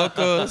Vatos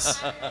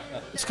Locos.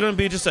 It's going to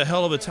be just a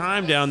hell of a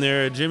time down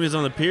there at Jimmy's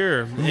on the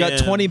pier. We got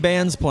 20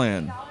 bands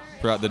playing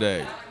throughout the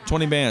day.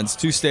 20 bands,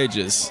 2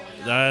 stages.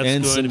 That's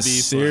and going some to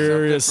be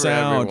serious Something for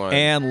sound everyone.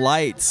 and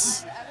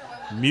lights.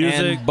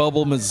 music, and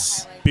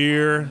bubbles,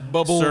 beer,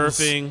 bubbles,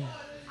 surfing.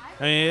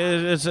 I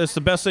mean, it's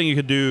the best thing you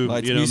could do.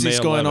 Lights, May music's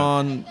going 11th.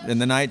 on in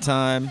the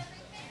nighttime.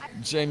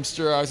 James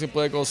Sturrock's going to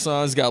play Gold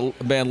Songs. Got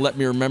a band, Let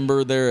Me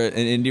Remember. They're an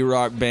indie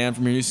rock band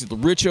from here.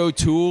 Rich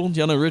O'Toole. Do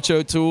you know Rich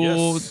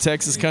O'Toole? Yes.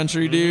 Texas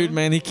country dude.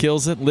 Man, he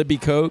kills it. Libby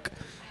Coke,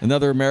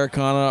 another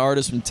Americana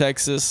artist from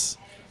Texas.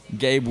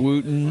 Gabe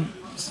Wooten,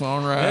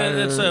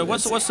 songwriter.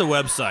 What's the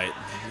website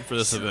for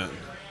this event?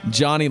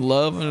 Johnny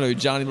Love. I don't know who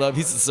Johnny Love.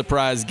 He's a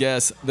surprise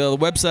guest. The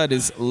website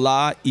is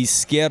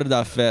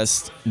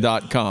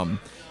laizquierdafest.com.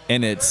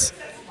 And it's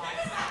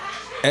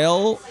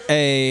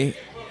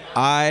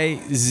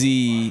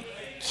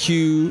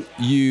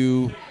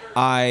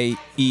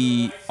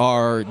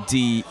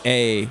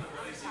LAIZQUIERDA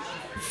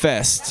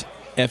Fest,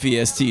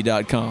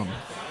 FEST.com.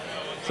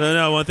 So,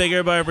 I want to thank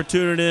everybody for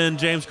tuning in.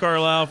 James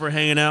Carlisle for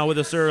hanging out with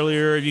us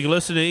earlier. You can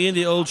listen to any of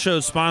the old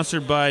shows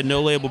sponsored by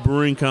No Label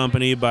Brewing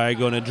Company by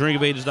going to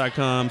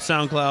drinkofages.com,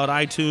 SoundCloud,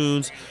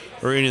 iTunes,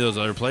 or any of those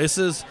other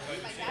places.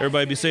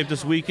 Everybody be safe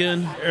this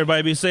weekend.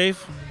 Everybody be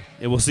safe.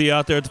 And we'll see you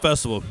out there at the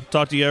festival.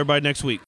 Talk to you everybody next week.